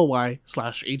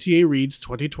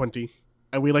bit.ly/ATAReads2020.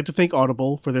 And we'd like to thank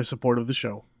Audible for their support of the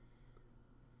show.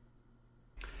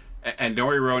 And don't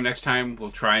worry, Ro, next time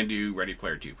we'll try and do Ready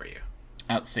Player 2 for you.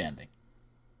 Outstanding.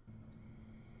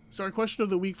 So our question of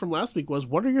the week from last week was,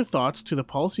 what are your thoughts to the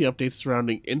policy updates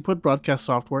surrounding input broadcast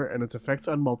software and its effects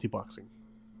on multiboxing?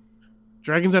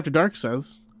 Dragons After Dark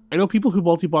says, I know people who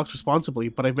multibox responsibly,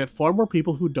 but I've met far more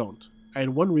people who don't. I had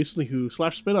one recently who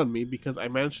 /spit on me because I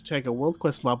managed to tag a World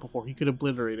Quest mob before he could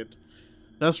obliterate it,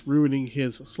 thus ruining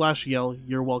his /yell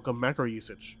you're welcome macro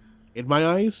usage. In my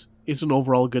eyes, it's an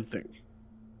overall good thing.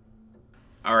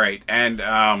 Alright, and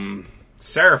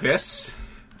Seraphis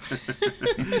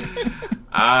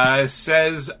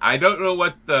says, I don't know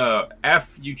what the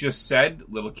F you just said,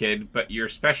 little kid, but you're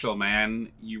special,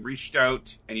 man. You reached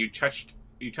out and you touched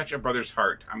a brother's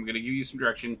heart. I'm gonna give you some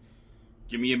direction.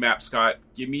 Give me a map, Scott.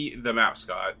 Give me the map,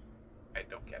 Scott. I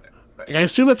don't get it. But I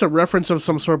assume that's a reference of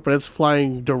some sort, but it's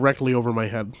flying directly over my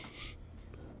head.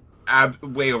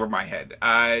 way over my head.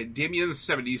 Damien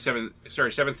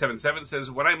 777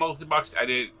 says, when I multi-boxed, I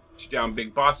did down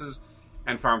big bosses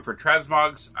and farm for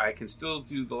transmogs. I can still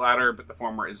do the latter, but the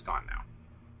former is gone now.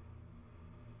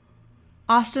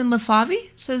 Austin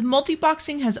LaFavi says,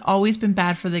 multi-boxing has always been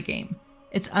bad for the game.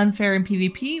 It's unfair in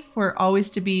PvP for it always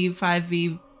to be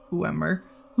 5v whomever.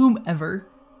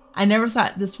 I never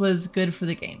thought this was good for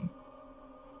the game.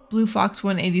 Blue Fox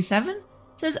 187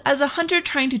 says, as a hunter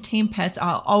trying to tame pets,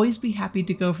 I'll always be happy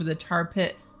to go for the tar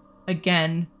pit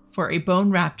again for a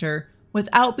bone raptor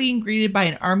without being greeted by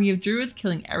an army of druids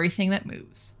killing everything that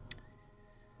moves.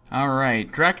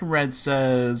 Alright, Drakenred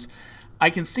says, I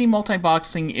can see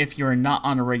multi-boxing if you're not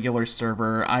on a regular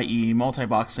server, i.e.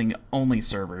 multi-boxing only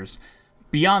servers.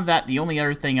 Beyond that, the only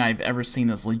other thing I've ever seen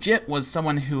as legit was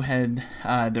someone who had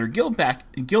their guild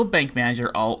bank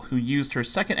manager alt who used her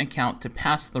second account to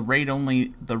pass the raid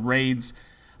only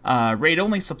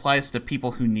supplies to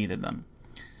people who needed them.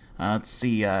 Let's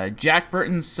see. Jack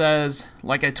Burton says,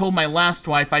 like I told my last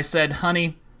wife, I said,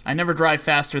 honey, I never drive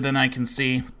faster than I can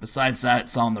see. Besides that,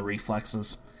 it's all in the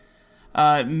reflexes.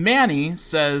 Manny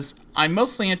says, I'm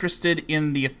mostly interested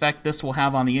in the effect this will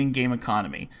have on the in-game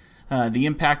economy. The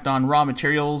impact on raw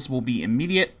materials will be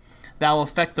immediate. That will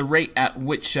affect the rate at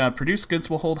which produced goods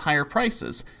will hold higher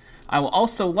prices. I will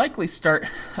also likely start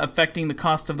affecting the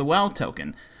cost of the WoW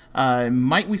token.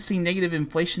 Might we see negative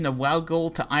inflation of WoW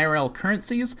gold to IRL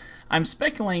currencies? I'm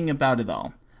speculating about it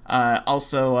all.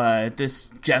 This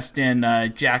just in,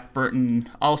 Jack Burton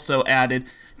also added,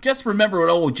 just remember what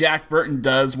old Jack Burton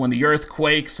does when the earth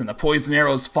quakes and the poison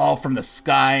arrows fall from the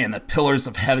sky and the pillars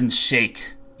of heaven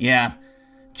shake. Yeah,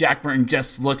 Jack Burton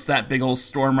just looks that big old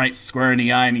storm right square in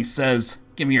the eye and he says,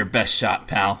 give me your best shot,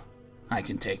 pal. I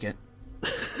can take it. I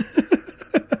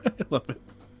love it.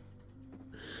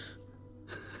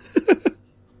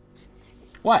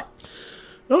 What?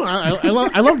 No,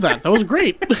 I love that. That was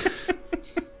great.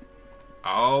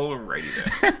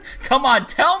 Alrighty then. Come on,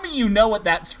 tell me you know what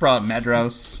that's from,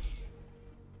 Medros.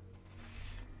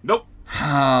 Nope.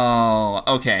 Oh,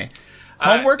 okay.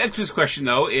 Homework. Next week's question,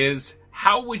 though, is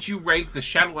how would you rank the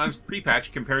Shadowlands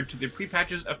pre-patch compared to the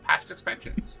pre-patches of past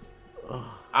expansions?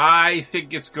 I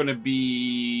think it's going to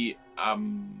be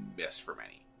yes for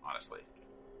many, honestly.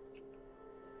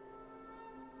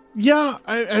 Yeah,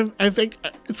 I think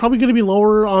it's probably going to be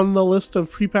lower on the list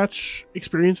of pre-patch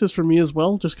experiences for me as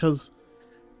well, just because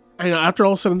I know after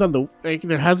all said and done,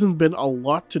 there hasn't been a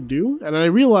lot to do, and I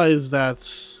realize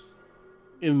that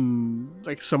in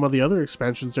like some of the other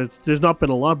expansions, there's not been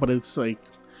a lot, but it's like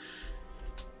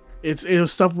it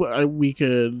was stuff we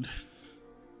could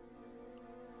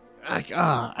like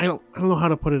I don't know how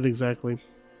to put it exactly.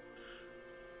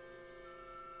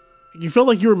 You felt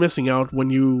like you were missing out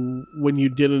when you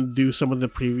didn't do some of the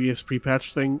previous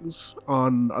pre-patch things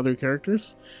on other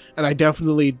characters, and I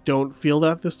definitely don't feel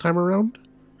that this time around.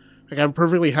 Like, I'm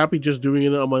perfectly happy just doing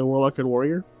it on my Warlock and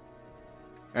Warrior,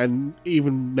 and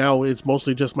even now it's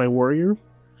mostly just my Warrior,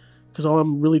 because all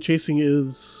I'm really chasing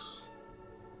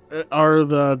are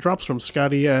the drops from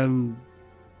Scotty and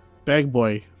Bag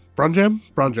Boy. Bronjam?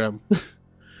 Bronjam.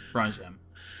 Bronjam.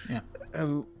 Yeah.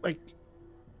 And like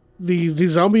the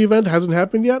zombie event hasn't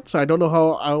happened yet, so I don't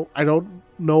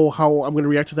know how I'm going to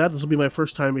react to that. This will be my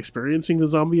first time experiencing the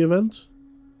zombie event.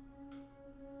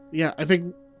 Yeah, I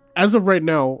think as of right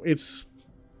now, it's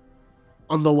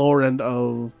on the lower end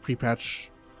of pre-patch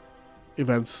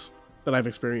events that I've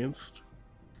experienced.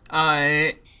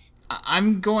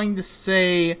 I'm going to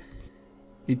say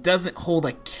it doesn't hold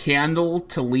a candle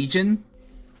to Legion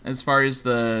as far as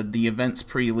the events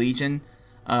pre-Legion.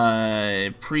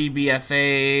 Pre-BFA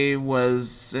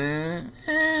was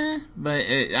but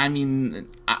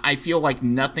I feel like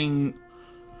nothing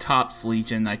tops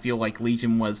Legion. I feel like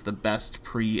Legion was the best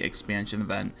pre-expansion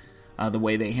event, the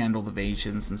way they handled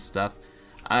evasions and stuff.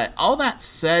 All that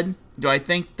said, do I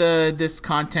think this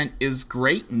content is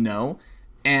great? No.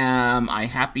 Am I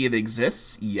happy it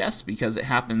exists? Yes, because it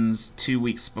happens 2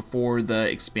 weeks before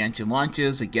the expansion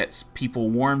launches. It gets people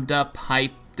warmed up,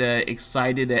 hyped,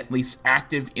 excited, at least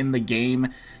active in the game,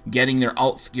 getting their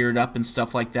alts geared up and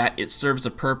stuff like that. It serves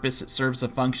a purpose. It serves a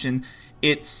function.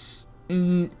 It's...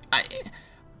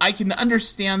 I can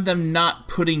understand them not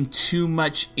putting too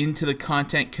much into the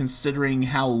content considering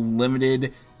how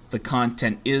limited the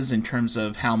content is in terms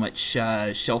of how much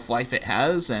shelf life it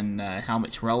has and how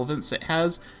much relevance it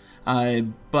has.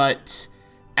 But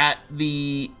at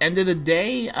the end of the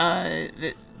day,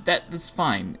 that's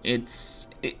fine. It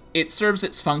serves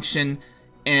its function,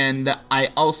 and I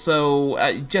also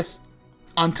just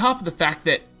on top of the fact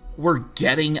that we're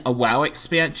getting a WoW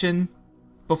expansion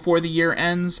before the year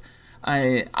ends,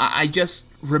 I just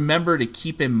remember to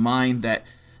keep in mind that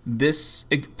this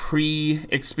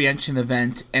pre-expansion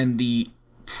event and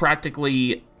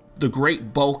practically the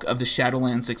great bulk of the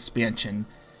Shadowlands expansion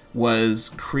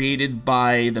was created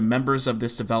by the members of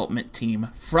this development team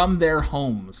from their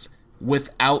homes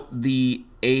without the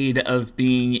aid of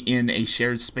being in a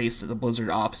shared space at the Blizzard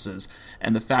offices.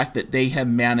 And the fact that they have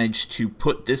managed to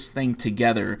put this thing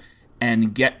together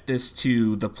and get this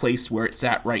to the place where it's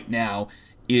at right now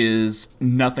is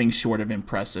nothing short of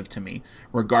impressive to me,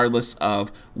 regardless of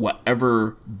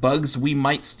whatever bugs we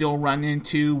might still run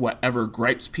into, whatever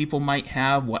gripes people might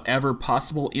have, whatever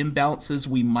possible imbalances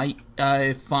we might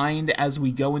find as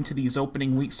we go into these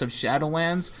opening weeks of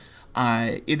Shadowlands.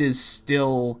 It is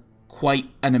still quite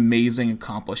an amazing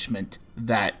accomplishment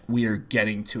that we are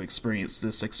getting to experience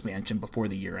this expansion before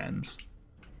the year ends.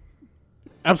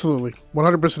 Absolutely.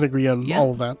 100% agree on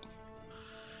all of that.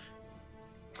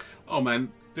 Oh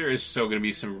man, there is so going to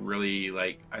be some really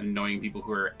annoying people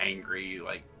who are angry,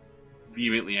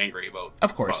 vehemently angry about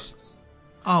Of course. bugs.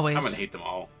 Always. I'm going to hate them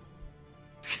all.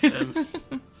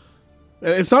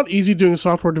 It's not easy doing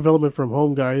software development from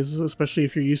home, guys, especially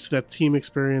if you're used to that team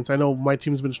experience. I know my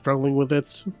team's been struggling with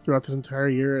it throughout this entire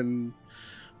year, and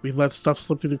we've let stuff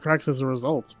slip through the cracks as a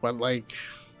result. But,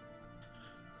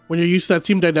 when you're used to that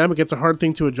team dynamic, it's a hard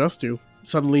thing to adjust to.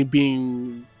 Suddenly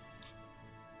being,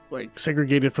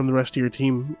 segregated from the rest of your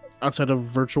team outside of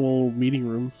virtual meeting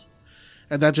rooms.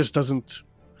 And that just doesn't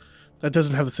have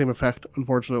the same effect,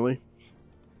 unfortunately.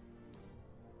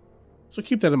 So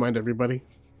keep that in mind, everybody.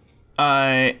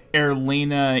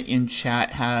 Erlina in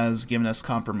chat has given us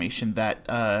confirmation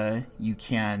that you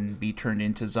can be turned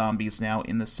into zombies now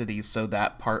in the cities, so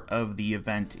that part of the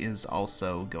event is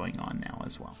also going on now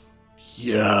as well.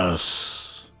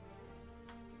 Yes.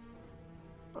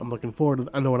 I'm looking forward to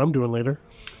I know what I'm doing later.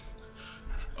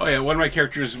 Oh yeah, one of my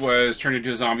characters was turned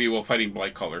into a zombie while fighting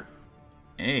Blightcaller.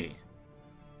 Hey.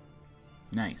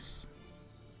 Nice.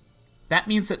 That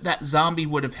means that zombie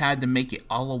would have had to make it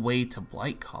all the way to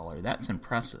Blightcaller. That's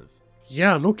impressive.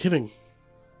 Yeah, no kidding.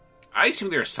 I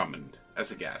assume they're summoned as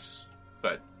a guess,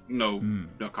 but no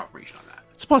confirmation on that.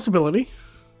 It's a possibility.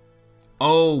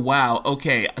 Oh wow.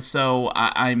 Okay, so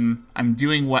I'm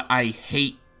doing what I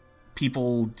hate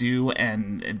people do,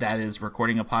 and that is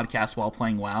recording a podcast while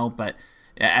playing WoW. But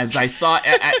as I saw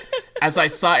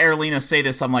Erlina say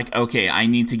this, I'm like, okay, I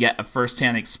need to get a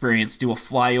first-hand experience, do a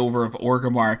flyover of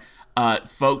Orgrimmar.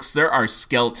 Folks, there are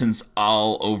skeletons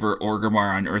all over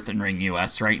Orgrimmar on Earthen Ring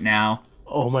US right now.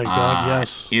 Oh my god,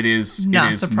 yes. It is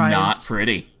not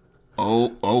pretty. Oh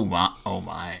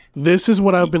my. This is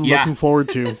what I've been looking forward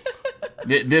to.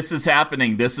 This is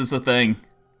happening. This is the thing.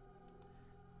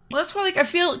 Well, that's why I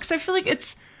feel like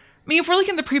it's. I mean, if we're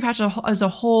looking at the pre-patch as a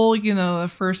whole,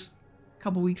 the first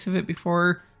couple weeks of it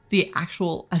before the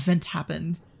actual event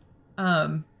happened,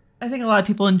 I think a lot of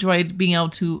people enjoyed being able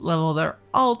to level their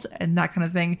alt and that kind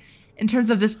of thing. In terms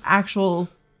of this actual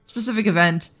specific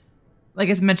event, like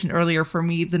I mentioned earlier, for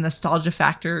me, the nostalgia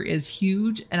factor is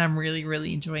huge, and I'm really,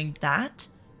 really enjoying that.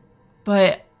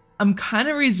 But I'm kind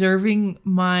of reserving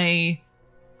my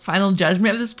final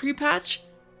judgment of this pre-patch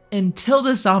until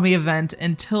the zombie event,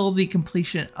 until the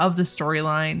completion of the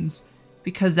storylines,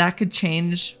 because that could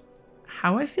change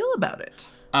how I feel about it.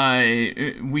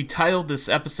 We titled this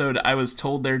episode, I was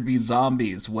told there'd be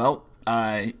zombies. Well,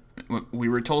 we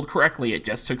were told correctly. It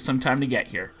just took some time to get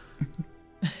here.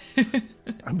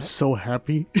 I'm so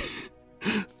happy.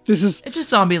 It's just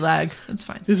zombie lag. It's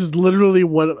fine. This is literally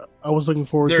what I was looking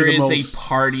forward to the most. There is a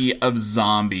party of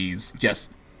zombies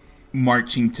just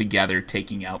marching together,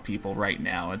 taking out people right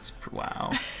now. It's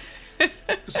wow.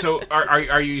 So,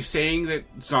 are you saying that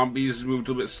zombies moved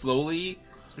a little bit slowly?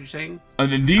 That's what you're saying?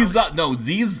 And then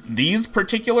these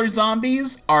particular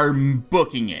zombies are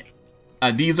booking it.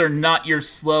 These are not your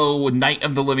slow Night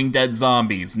of the Living Dead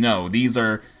zombies. No, these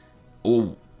are.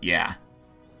 Oh yeah.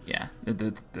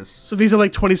 So these are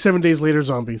like 27 days later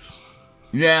zombies.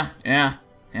 Yeah,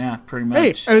 pretty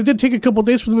much. Hey, and it did take a couple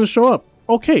days for them to show up.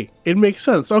 Okay, it makes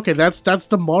sense. Okay, that's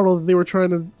the model that they were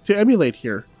trying to emulate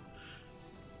here.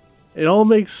 It all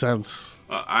makes sense.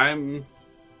 I'm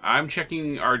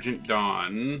checking Argent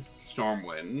Dawn,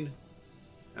 Stormwind,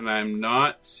 and I'm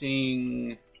not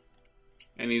seeing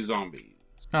any zombies.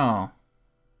 Oh.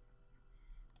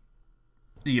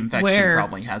 The infection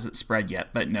probably hasn't spread yet,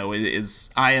 but no, it is.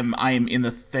 I am in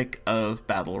the thick of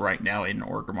battle right now in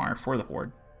Orgrimmar for the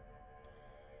Horde.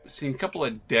 Seeing a couple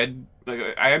of dead.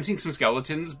 I am seeing some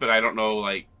skeletons, but I don't know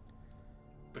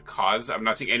the cause. I'm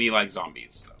not seeing any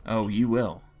zombies. So. Oh, you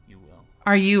will.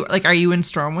 Are you in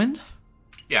Stormwind?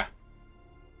 Yeah.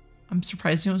 I'm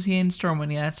surprised you don't see it in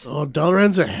Stormwind yet. Oh,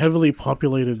 Dalaran's a heavily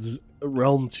populated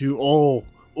realm too. Oh,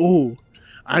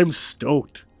 I'm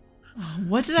stoked.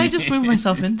 What did I just move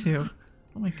myself into?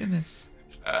 Oh my goodness.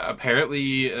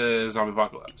 Apparently, zombie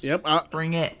apocalypse. Yep,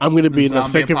 Bring it. I'm going to be in the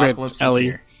Zombie thick of it, apocalypse is Ellie.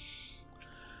 here.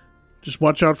 Just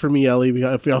watch out for me, Ellie,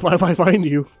 if I find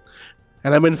you.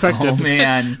 And I'm infected. Oh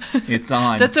man, it's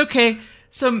on. That's okay.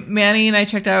 So Manny and I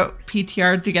checked out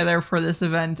PTR together for this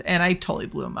event, and I totally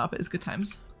blew him up. It was good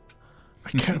times.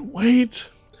 I can't wait.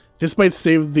 This might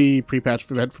save the pre-patch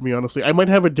event for me, honestly. I might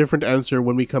have a different answer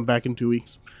when we come back in 2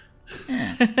 weeks.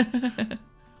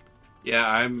 Yeah,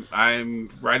 I'm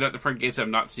right out the front gates.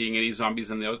 I'm not seeing any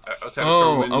zombies in the outside.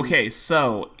 Oh, of Stormwind. okay.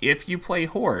 So if you play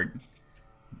Horde,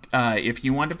 if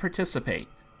you want to participate,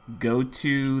 go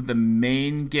to the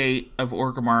main gate of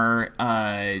Orgrimmar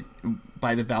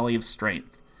by the Valley of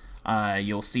Strength.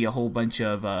 You'll see a whole bunch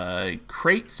of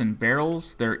crates and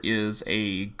barrels. There is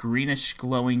a greenish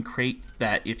glowing crate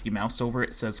that if you mouse over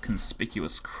it says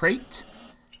conspicuous crate.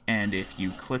 And if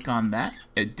you click on that,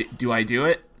 do I do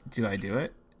it? Do I do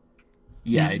it?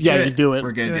 Yeah, You do it.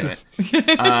 We're going to do it.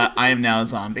 I am now a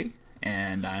zombie,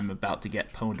 and I'm about to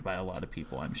get pwned by a lot of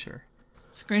people, I'm sure.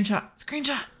 Screenshot.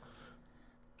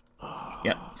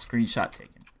 Yep, screenshot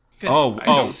taken. Good. I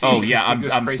don't see Yeah,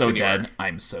 conspicuous I'm crates so anywhere. dead.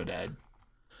 I'm so dead.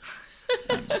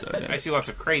 I'm so I dead. see lots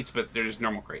of crates, but they're just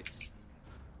normal crates.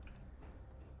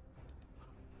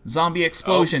 Zombie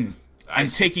explosion. I'm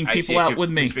taking I see people a out with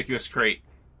me. Conspicuous crate.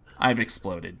 I've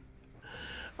exploded.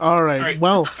 All right. All right.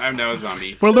 Well, I'm now a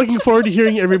zombie. we're looking forward to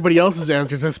hearing everybody else's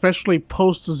answers, especially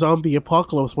post-zombie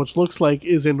apocalypse, which looks like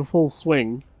is in full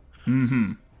swing.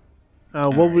 Mm-hmm.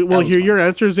 We'll that was hear fun. your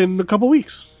answers in a couple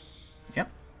weeks.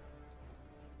 Yep.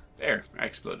 There, I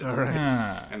exploded. All right.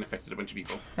 And affected a bunch of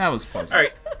people. That was pleasant. All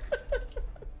right.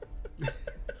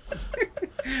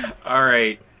 All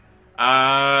right.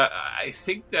 I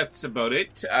think that's about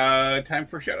it. Time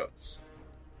for shoutouts.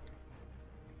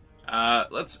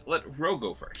 Let's let Ro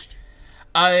go first.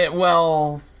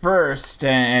 Well, first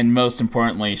and most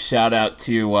importantly, shout out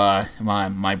to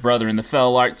my brother in the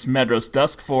Fel Arts, Medros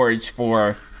Duskforge,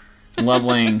 for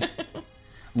leveling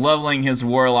his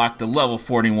warlock to level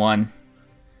 41.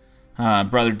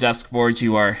 Brother Duskforge,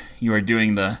 you are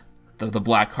doing the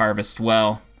Black Harvest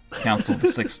well. Council of the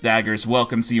Six Daggers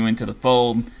welcomes you into the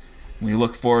fold. We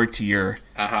look forward to your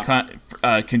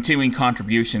continuing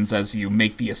contributions as you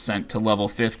make the ascent to level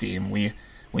 50. And we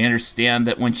understand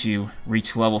that once you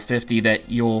reach level 50 that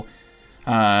you'll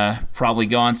probably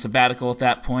go on sabbatical at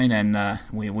that point, and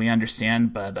we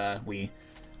understand, but we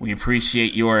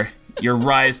appreciate your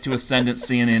rise to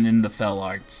ascendancy in the Fel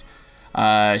Arts.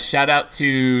 Shout out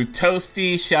to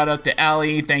Toasty, shout out to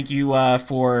Allie. Thank you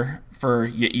for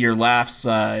your laughs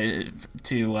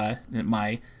to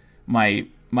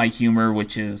my humor,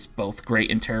 which is both great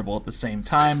and terrible at the same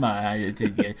time.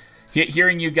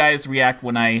 Hearing you guys react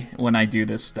when I do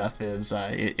this stuff is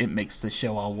it makes the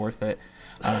show all worth it.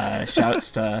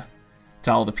 Shouts to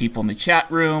all the people in the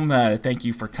chat room. Thank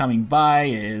you for coming by.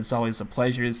 It is always a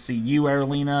pleasure to see you,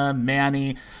 Erlina,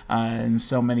 Manny, and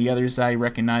so many others I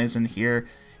recognize in here.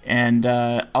 And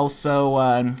also,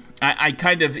 I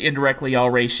kind of indirectly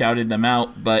already shouted them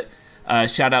out, but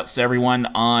shout outs to everyone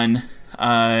on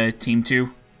Team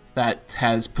 2 that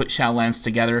has put Shadowlands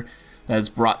together, that has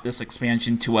brought this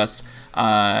expansion to us.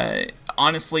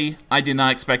 Honestly, I did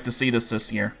not expect to see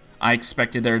this year. I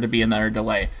expected there to be another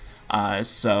delay.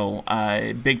 So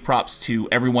big props to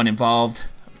everyone involved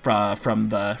from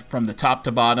the top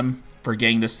to bottom for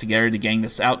getting this together, to getting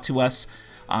this out to us.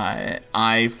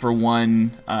 I, for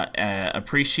one,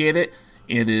 appreciate it.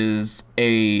 It is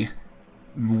a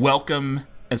welcome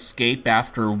escape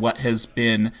after what has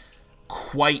been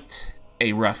quite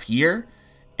a rough year,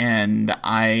 and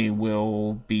I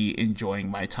will be enjoying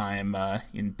my time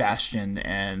in Bastion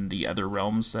and the other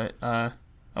realms that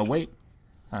await.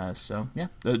 So yeah,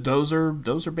 those are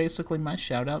basically my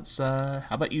shout-outs. How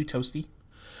about you, Toasty?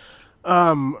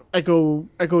 Echo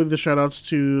the shout outs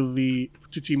to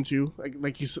Team 2.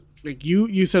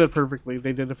 You said it perfectly.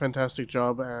 They did a fantastic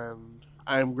job, and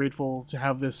I'm grateful to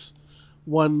have this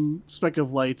one speck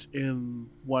of light in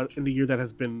the year that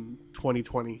has been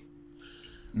 2020.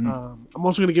 I'm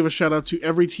also going to give a shout out to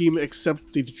every team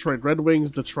except the Detroit Red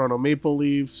Wings, the Toronto Maple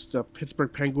Leafs, the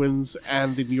Pittsburgh Penguins,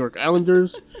 and the New York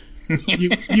Islanders.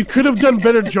 You could have done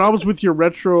better jobs with your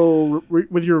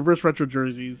reverse retro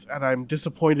jerseys, and I'm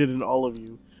disappointed in all of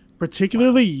you,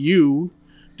 particularly you,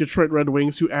 Detroit Red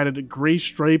Wings, who added gray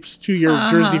stripes to your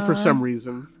jersey for some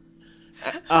reason.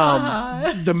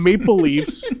 The Maple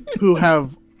Leafs, who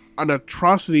have an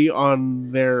atrocity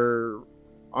on their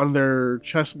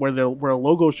chest where a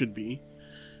logo should be,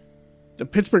 the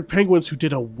Pittsburgh Penguins, who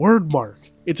did a word mark.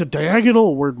 It's a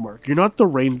diagonal word mark. You're not the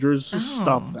Rangers, so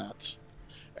stop that.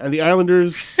 And the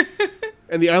Islanders,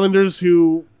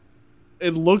 who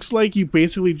it looks like you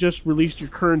basically just released your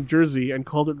current jersey and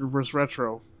called it reverse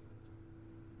retro.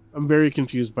 I'm very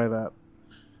confused by that.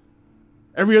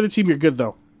 Every other team, you're good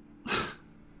though.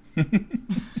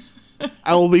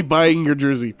 I will be buying your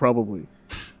jersey probably.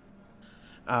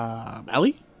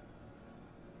 Allie?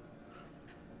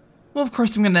 Well, of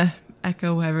course, I'm going to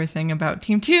echo everything about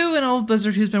Team 2 and all of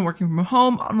Blizzard, who's been working from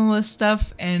home on all this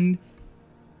stuff. And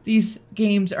these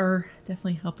games are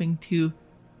definitely helping to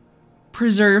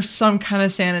preserve some kind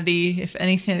of sanity, if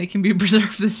any sanity can be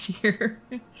preserved this year.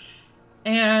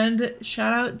 And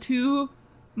shout out to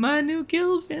my new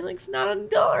guild, Phalanx Not a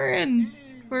Dollar,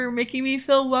 for making me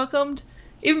feel welcomed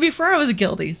even before I was a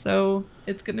guildie. So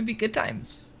it's going to be good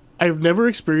times. I've never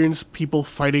experienced people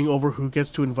fighting over who gets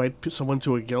to invite someone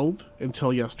to a guild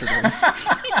until yesterday.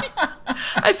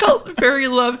 I felt very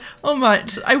loved. Oh my!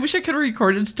 I wish I could have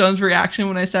recorded Stone's reaction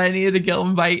when I said I needed a guild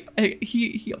invite.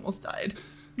 He almost died.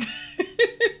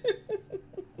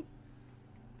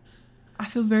 I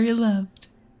feel very loved.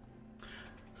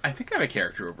 I think I have a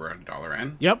character over on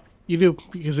 $1. Yep, you do,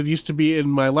 because it used to be in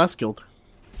my last guild.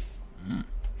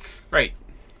 Right.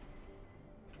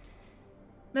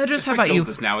 Medros, how about you?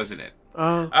 This now, isn't it?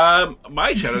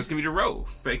 My shout out is going to be to Ro.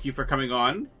 Thank you for coming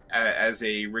on as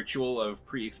a ritual of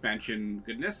pre-expansion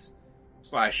goodness /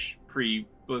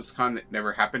 pre-BlizzCon that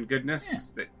never happened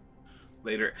goodness that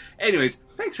later. Anyways,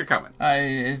 thanks for coming.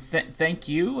 Thank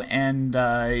you, and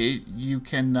you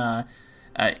can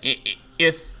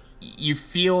if you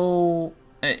feel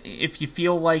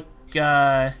like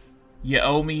you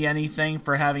owe me anything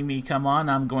for having me come on,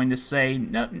 I'm going to say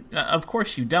no. Of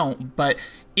course you don't. But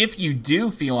if you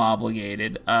do feel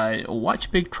obligated,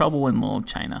 watch Big Trouble in Little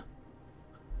China.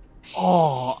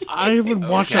 Oh, I haven't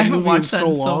watched that movie in so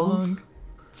long.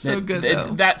 So good,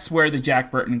 though. That's where the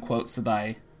Jack Burton quotes that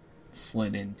I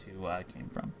slid into came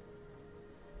from.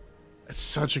 It's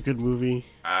such a good movie.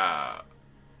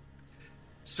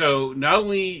 So not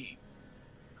only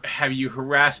have you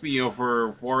harassed me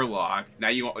over Warlock, now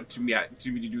you want me to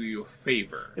do you a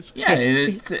favor. It's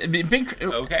Big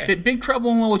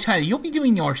Trouble in Little China. You'll be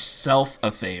doing yourself a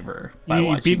favor by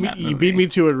watching that movie. You beat me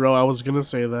to it, Ro. I was going to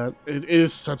say that. It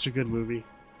is such a good movie.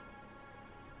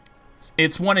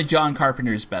 It's one of John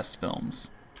Carpenter's best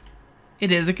films.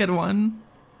 It is a good one.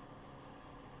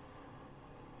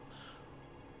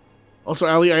 Also,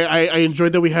 Ali, I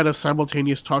enjoyed that we had a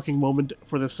simultaneous talking moment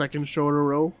for the second show in a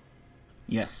row.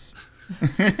 Yes.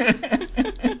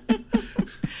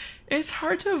 It's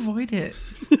hard to avoid it.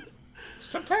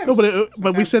 Sometimes. No,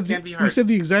 but we said we said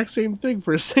the exact same thing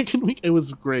for a second week. It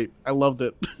was great. I loved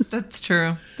it. That's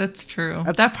true.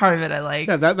 That part of it I like.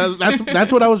 Yeah,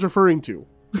 that's what I was referring to.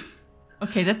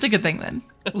 Okay, that's a good thing then.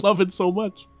 I love it so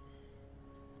much.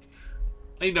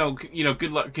 You know,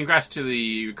 good luck. Congrats to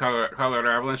the Colorado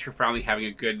Avalanche for finally having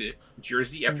a good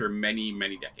jersey after many,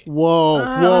 many decades.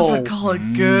 Whoa. Call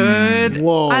it good.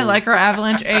 Whoa. I like our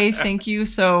Avalanche A. Thank you.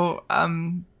 So,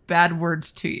 bad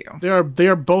words to you. They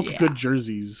are both good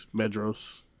jerseys,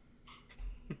 Medros.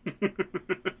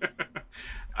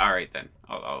 All right then.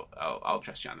 I'll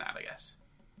trust you on that, I guess.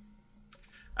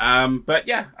 But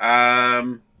yeah,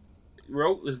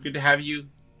 Ro, it was good to have you,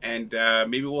 and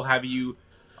maybe we'll have you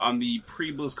on the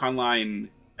pre-BlizzCon line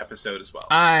episode as well.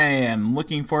 I am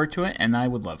looking forward to it, and I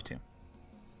would love to.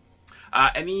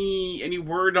 Any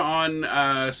word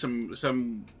on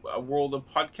some World of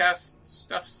Podcast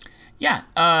stuffs? Yeah,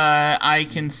 I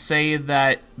can say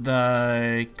that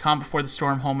the Calm Before the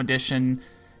Storm Home Edition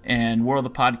and World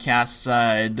of Podcasts,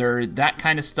 that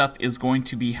kind of stuff is going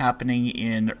to be happening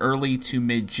in early to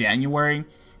mid-January.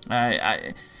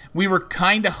 We were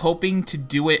kind of hoping to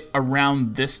do it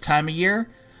around this time of year.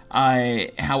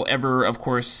 However, of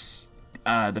course,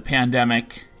 the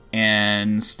pandemic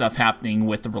and stuff happening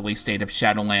with the release date of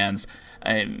Shadowlands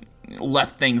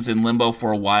left things in limbo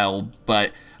for a while,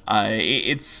 but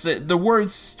the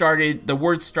word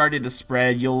started to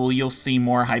spread. You'll see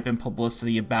more hype and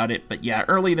publicity about it, but yeah,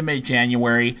 early to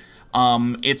mid-January.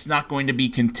 It's not going to be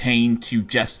contained to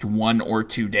just 1 or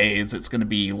 2 days. It's going to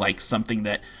be like something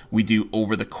that we do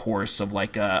over the course of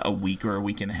like a week or a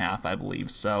week and a half, I believe.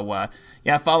 So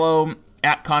yeah, follow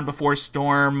at Con Before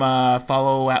Storm,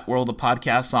 follow at World of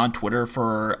Podcasts on Twitter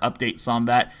for updates on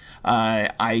that.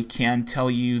 I can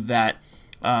tell you that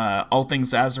All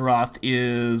Things Azeroth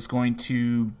is going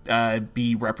to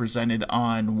be represented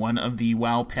on one of the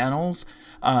WoW panels,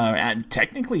 and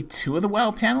technically 2 of the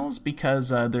WoW panels, because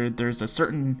there's a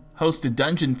certain host of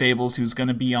Dungeon Fables who's going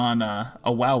to be on a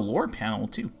WoW lore panel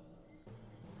too.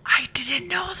 I didn't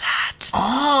know that.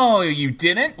 Oh, you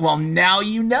didn't? Well, now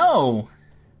you know.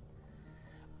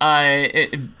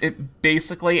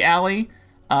 Basically, Allie,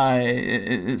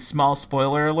 small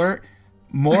spoiler alert,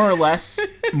 more or less,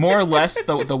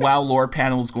 the WoW lore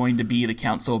panel is going to be the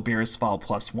Council of Beersfall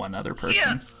plus one other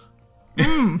person. Yes.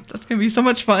 That's going to be so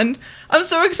much fun. I'm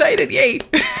so excited. Yay.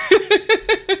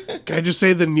 Can I just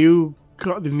say the new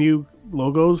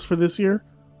logos for this year?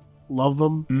 Love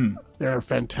them. They're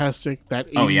fantastic.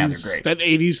 That 80s, they're great. That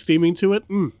 80s theming to it.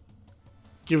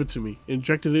 Give it to me.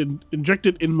 Inject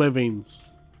it in my veins.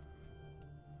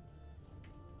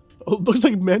 Oh, looks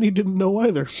like Manny didn't know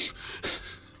either.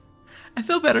 I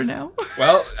feel better now.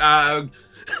 Well,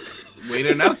 way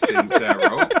to announce things,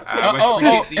 Ro.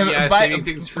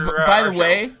 Things for, by the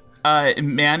way,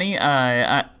 Manny,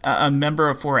 a member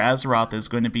of For Azeroth is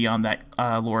going to be on that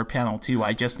lore panel too.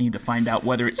 I just need to find out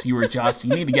whether it's you or Joss.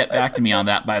 You need to get back to me on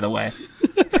that, by the way.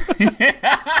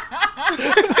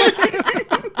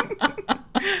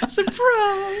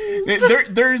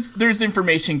 Surprise! There's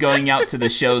information going out to the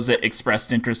shows that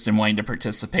expressed interest in wanting to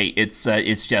participate. It's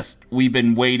just we've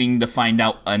been waiting to find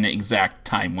out an exact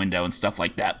time window and stuff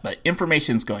like that. But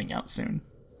information's going out soon.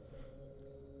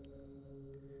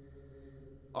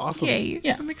 Awesome. Yay.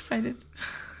 Yeah. I'm excited.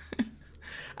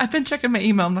 I've been checking my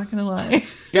email, I'm not going to lie.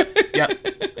 Yep.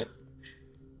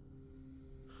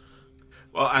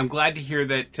 Well, I'm glad to hear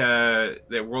that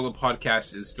that World of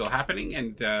Podcasts is still happening,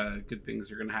 and good things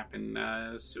are going to happen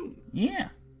soon. Yeah.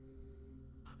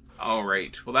 All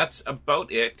right. Well, that's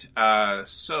about it.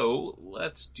 So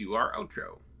let's do our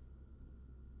outro.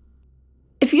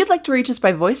 If you'd like to reach us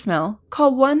by voicemail,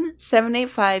 call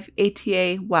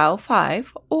 1-785-ATA-WOW5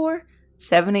 or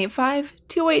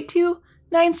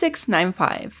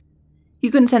 785-282-9695. You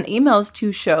can send emails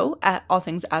to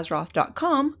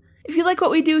show@allthingsazeroth.com. If you like what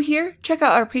we do here, check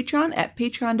out our Patreon at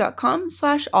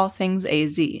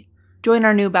patreon.com/allthingsaz. Join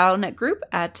our new BattleNet group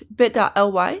at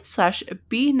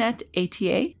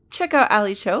bit.ly/bnetata. Check out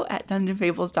Allie's show at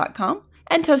dungeonfables.com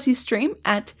and Toasty's stream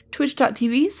at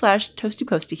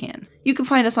twitch.tv/toastypostycan. You can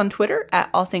find us on Twitter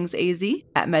at allthingsaz,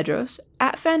 at Medros,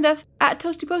 at Fandeth, at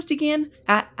toastypostycan,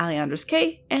 at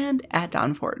AleandrasK, and at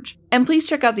Dawnforge. And please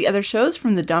check out the other shows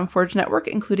from the Dawnforge network,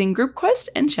 including Group Quest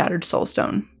and Shattered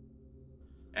Soulstone.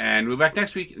 And we'll be back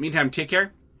next week. In the meantime, take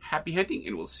care, happy hunting,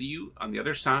 and we'll see you on the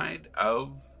other side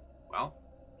of, well,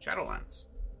 Shadowlands.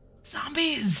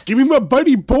 Zombies! Give me my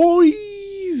buddy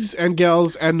boys and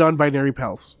gals and non-binary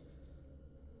pals.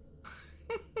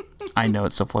 I know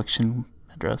it's affliction,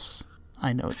 Medros.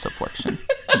 I know it's affliction.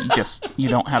 You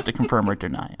don't have to confirm or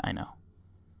deny. I know.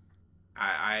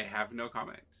 I have no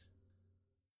comment.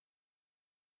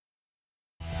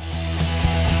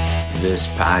 This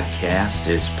podcast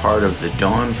is part of the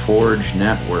Dawnforge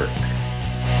Network.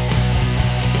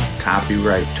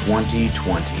 Copyright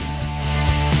 2020.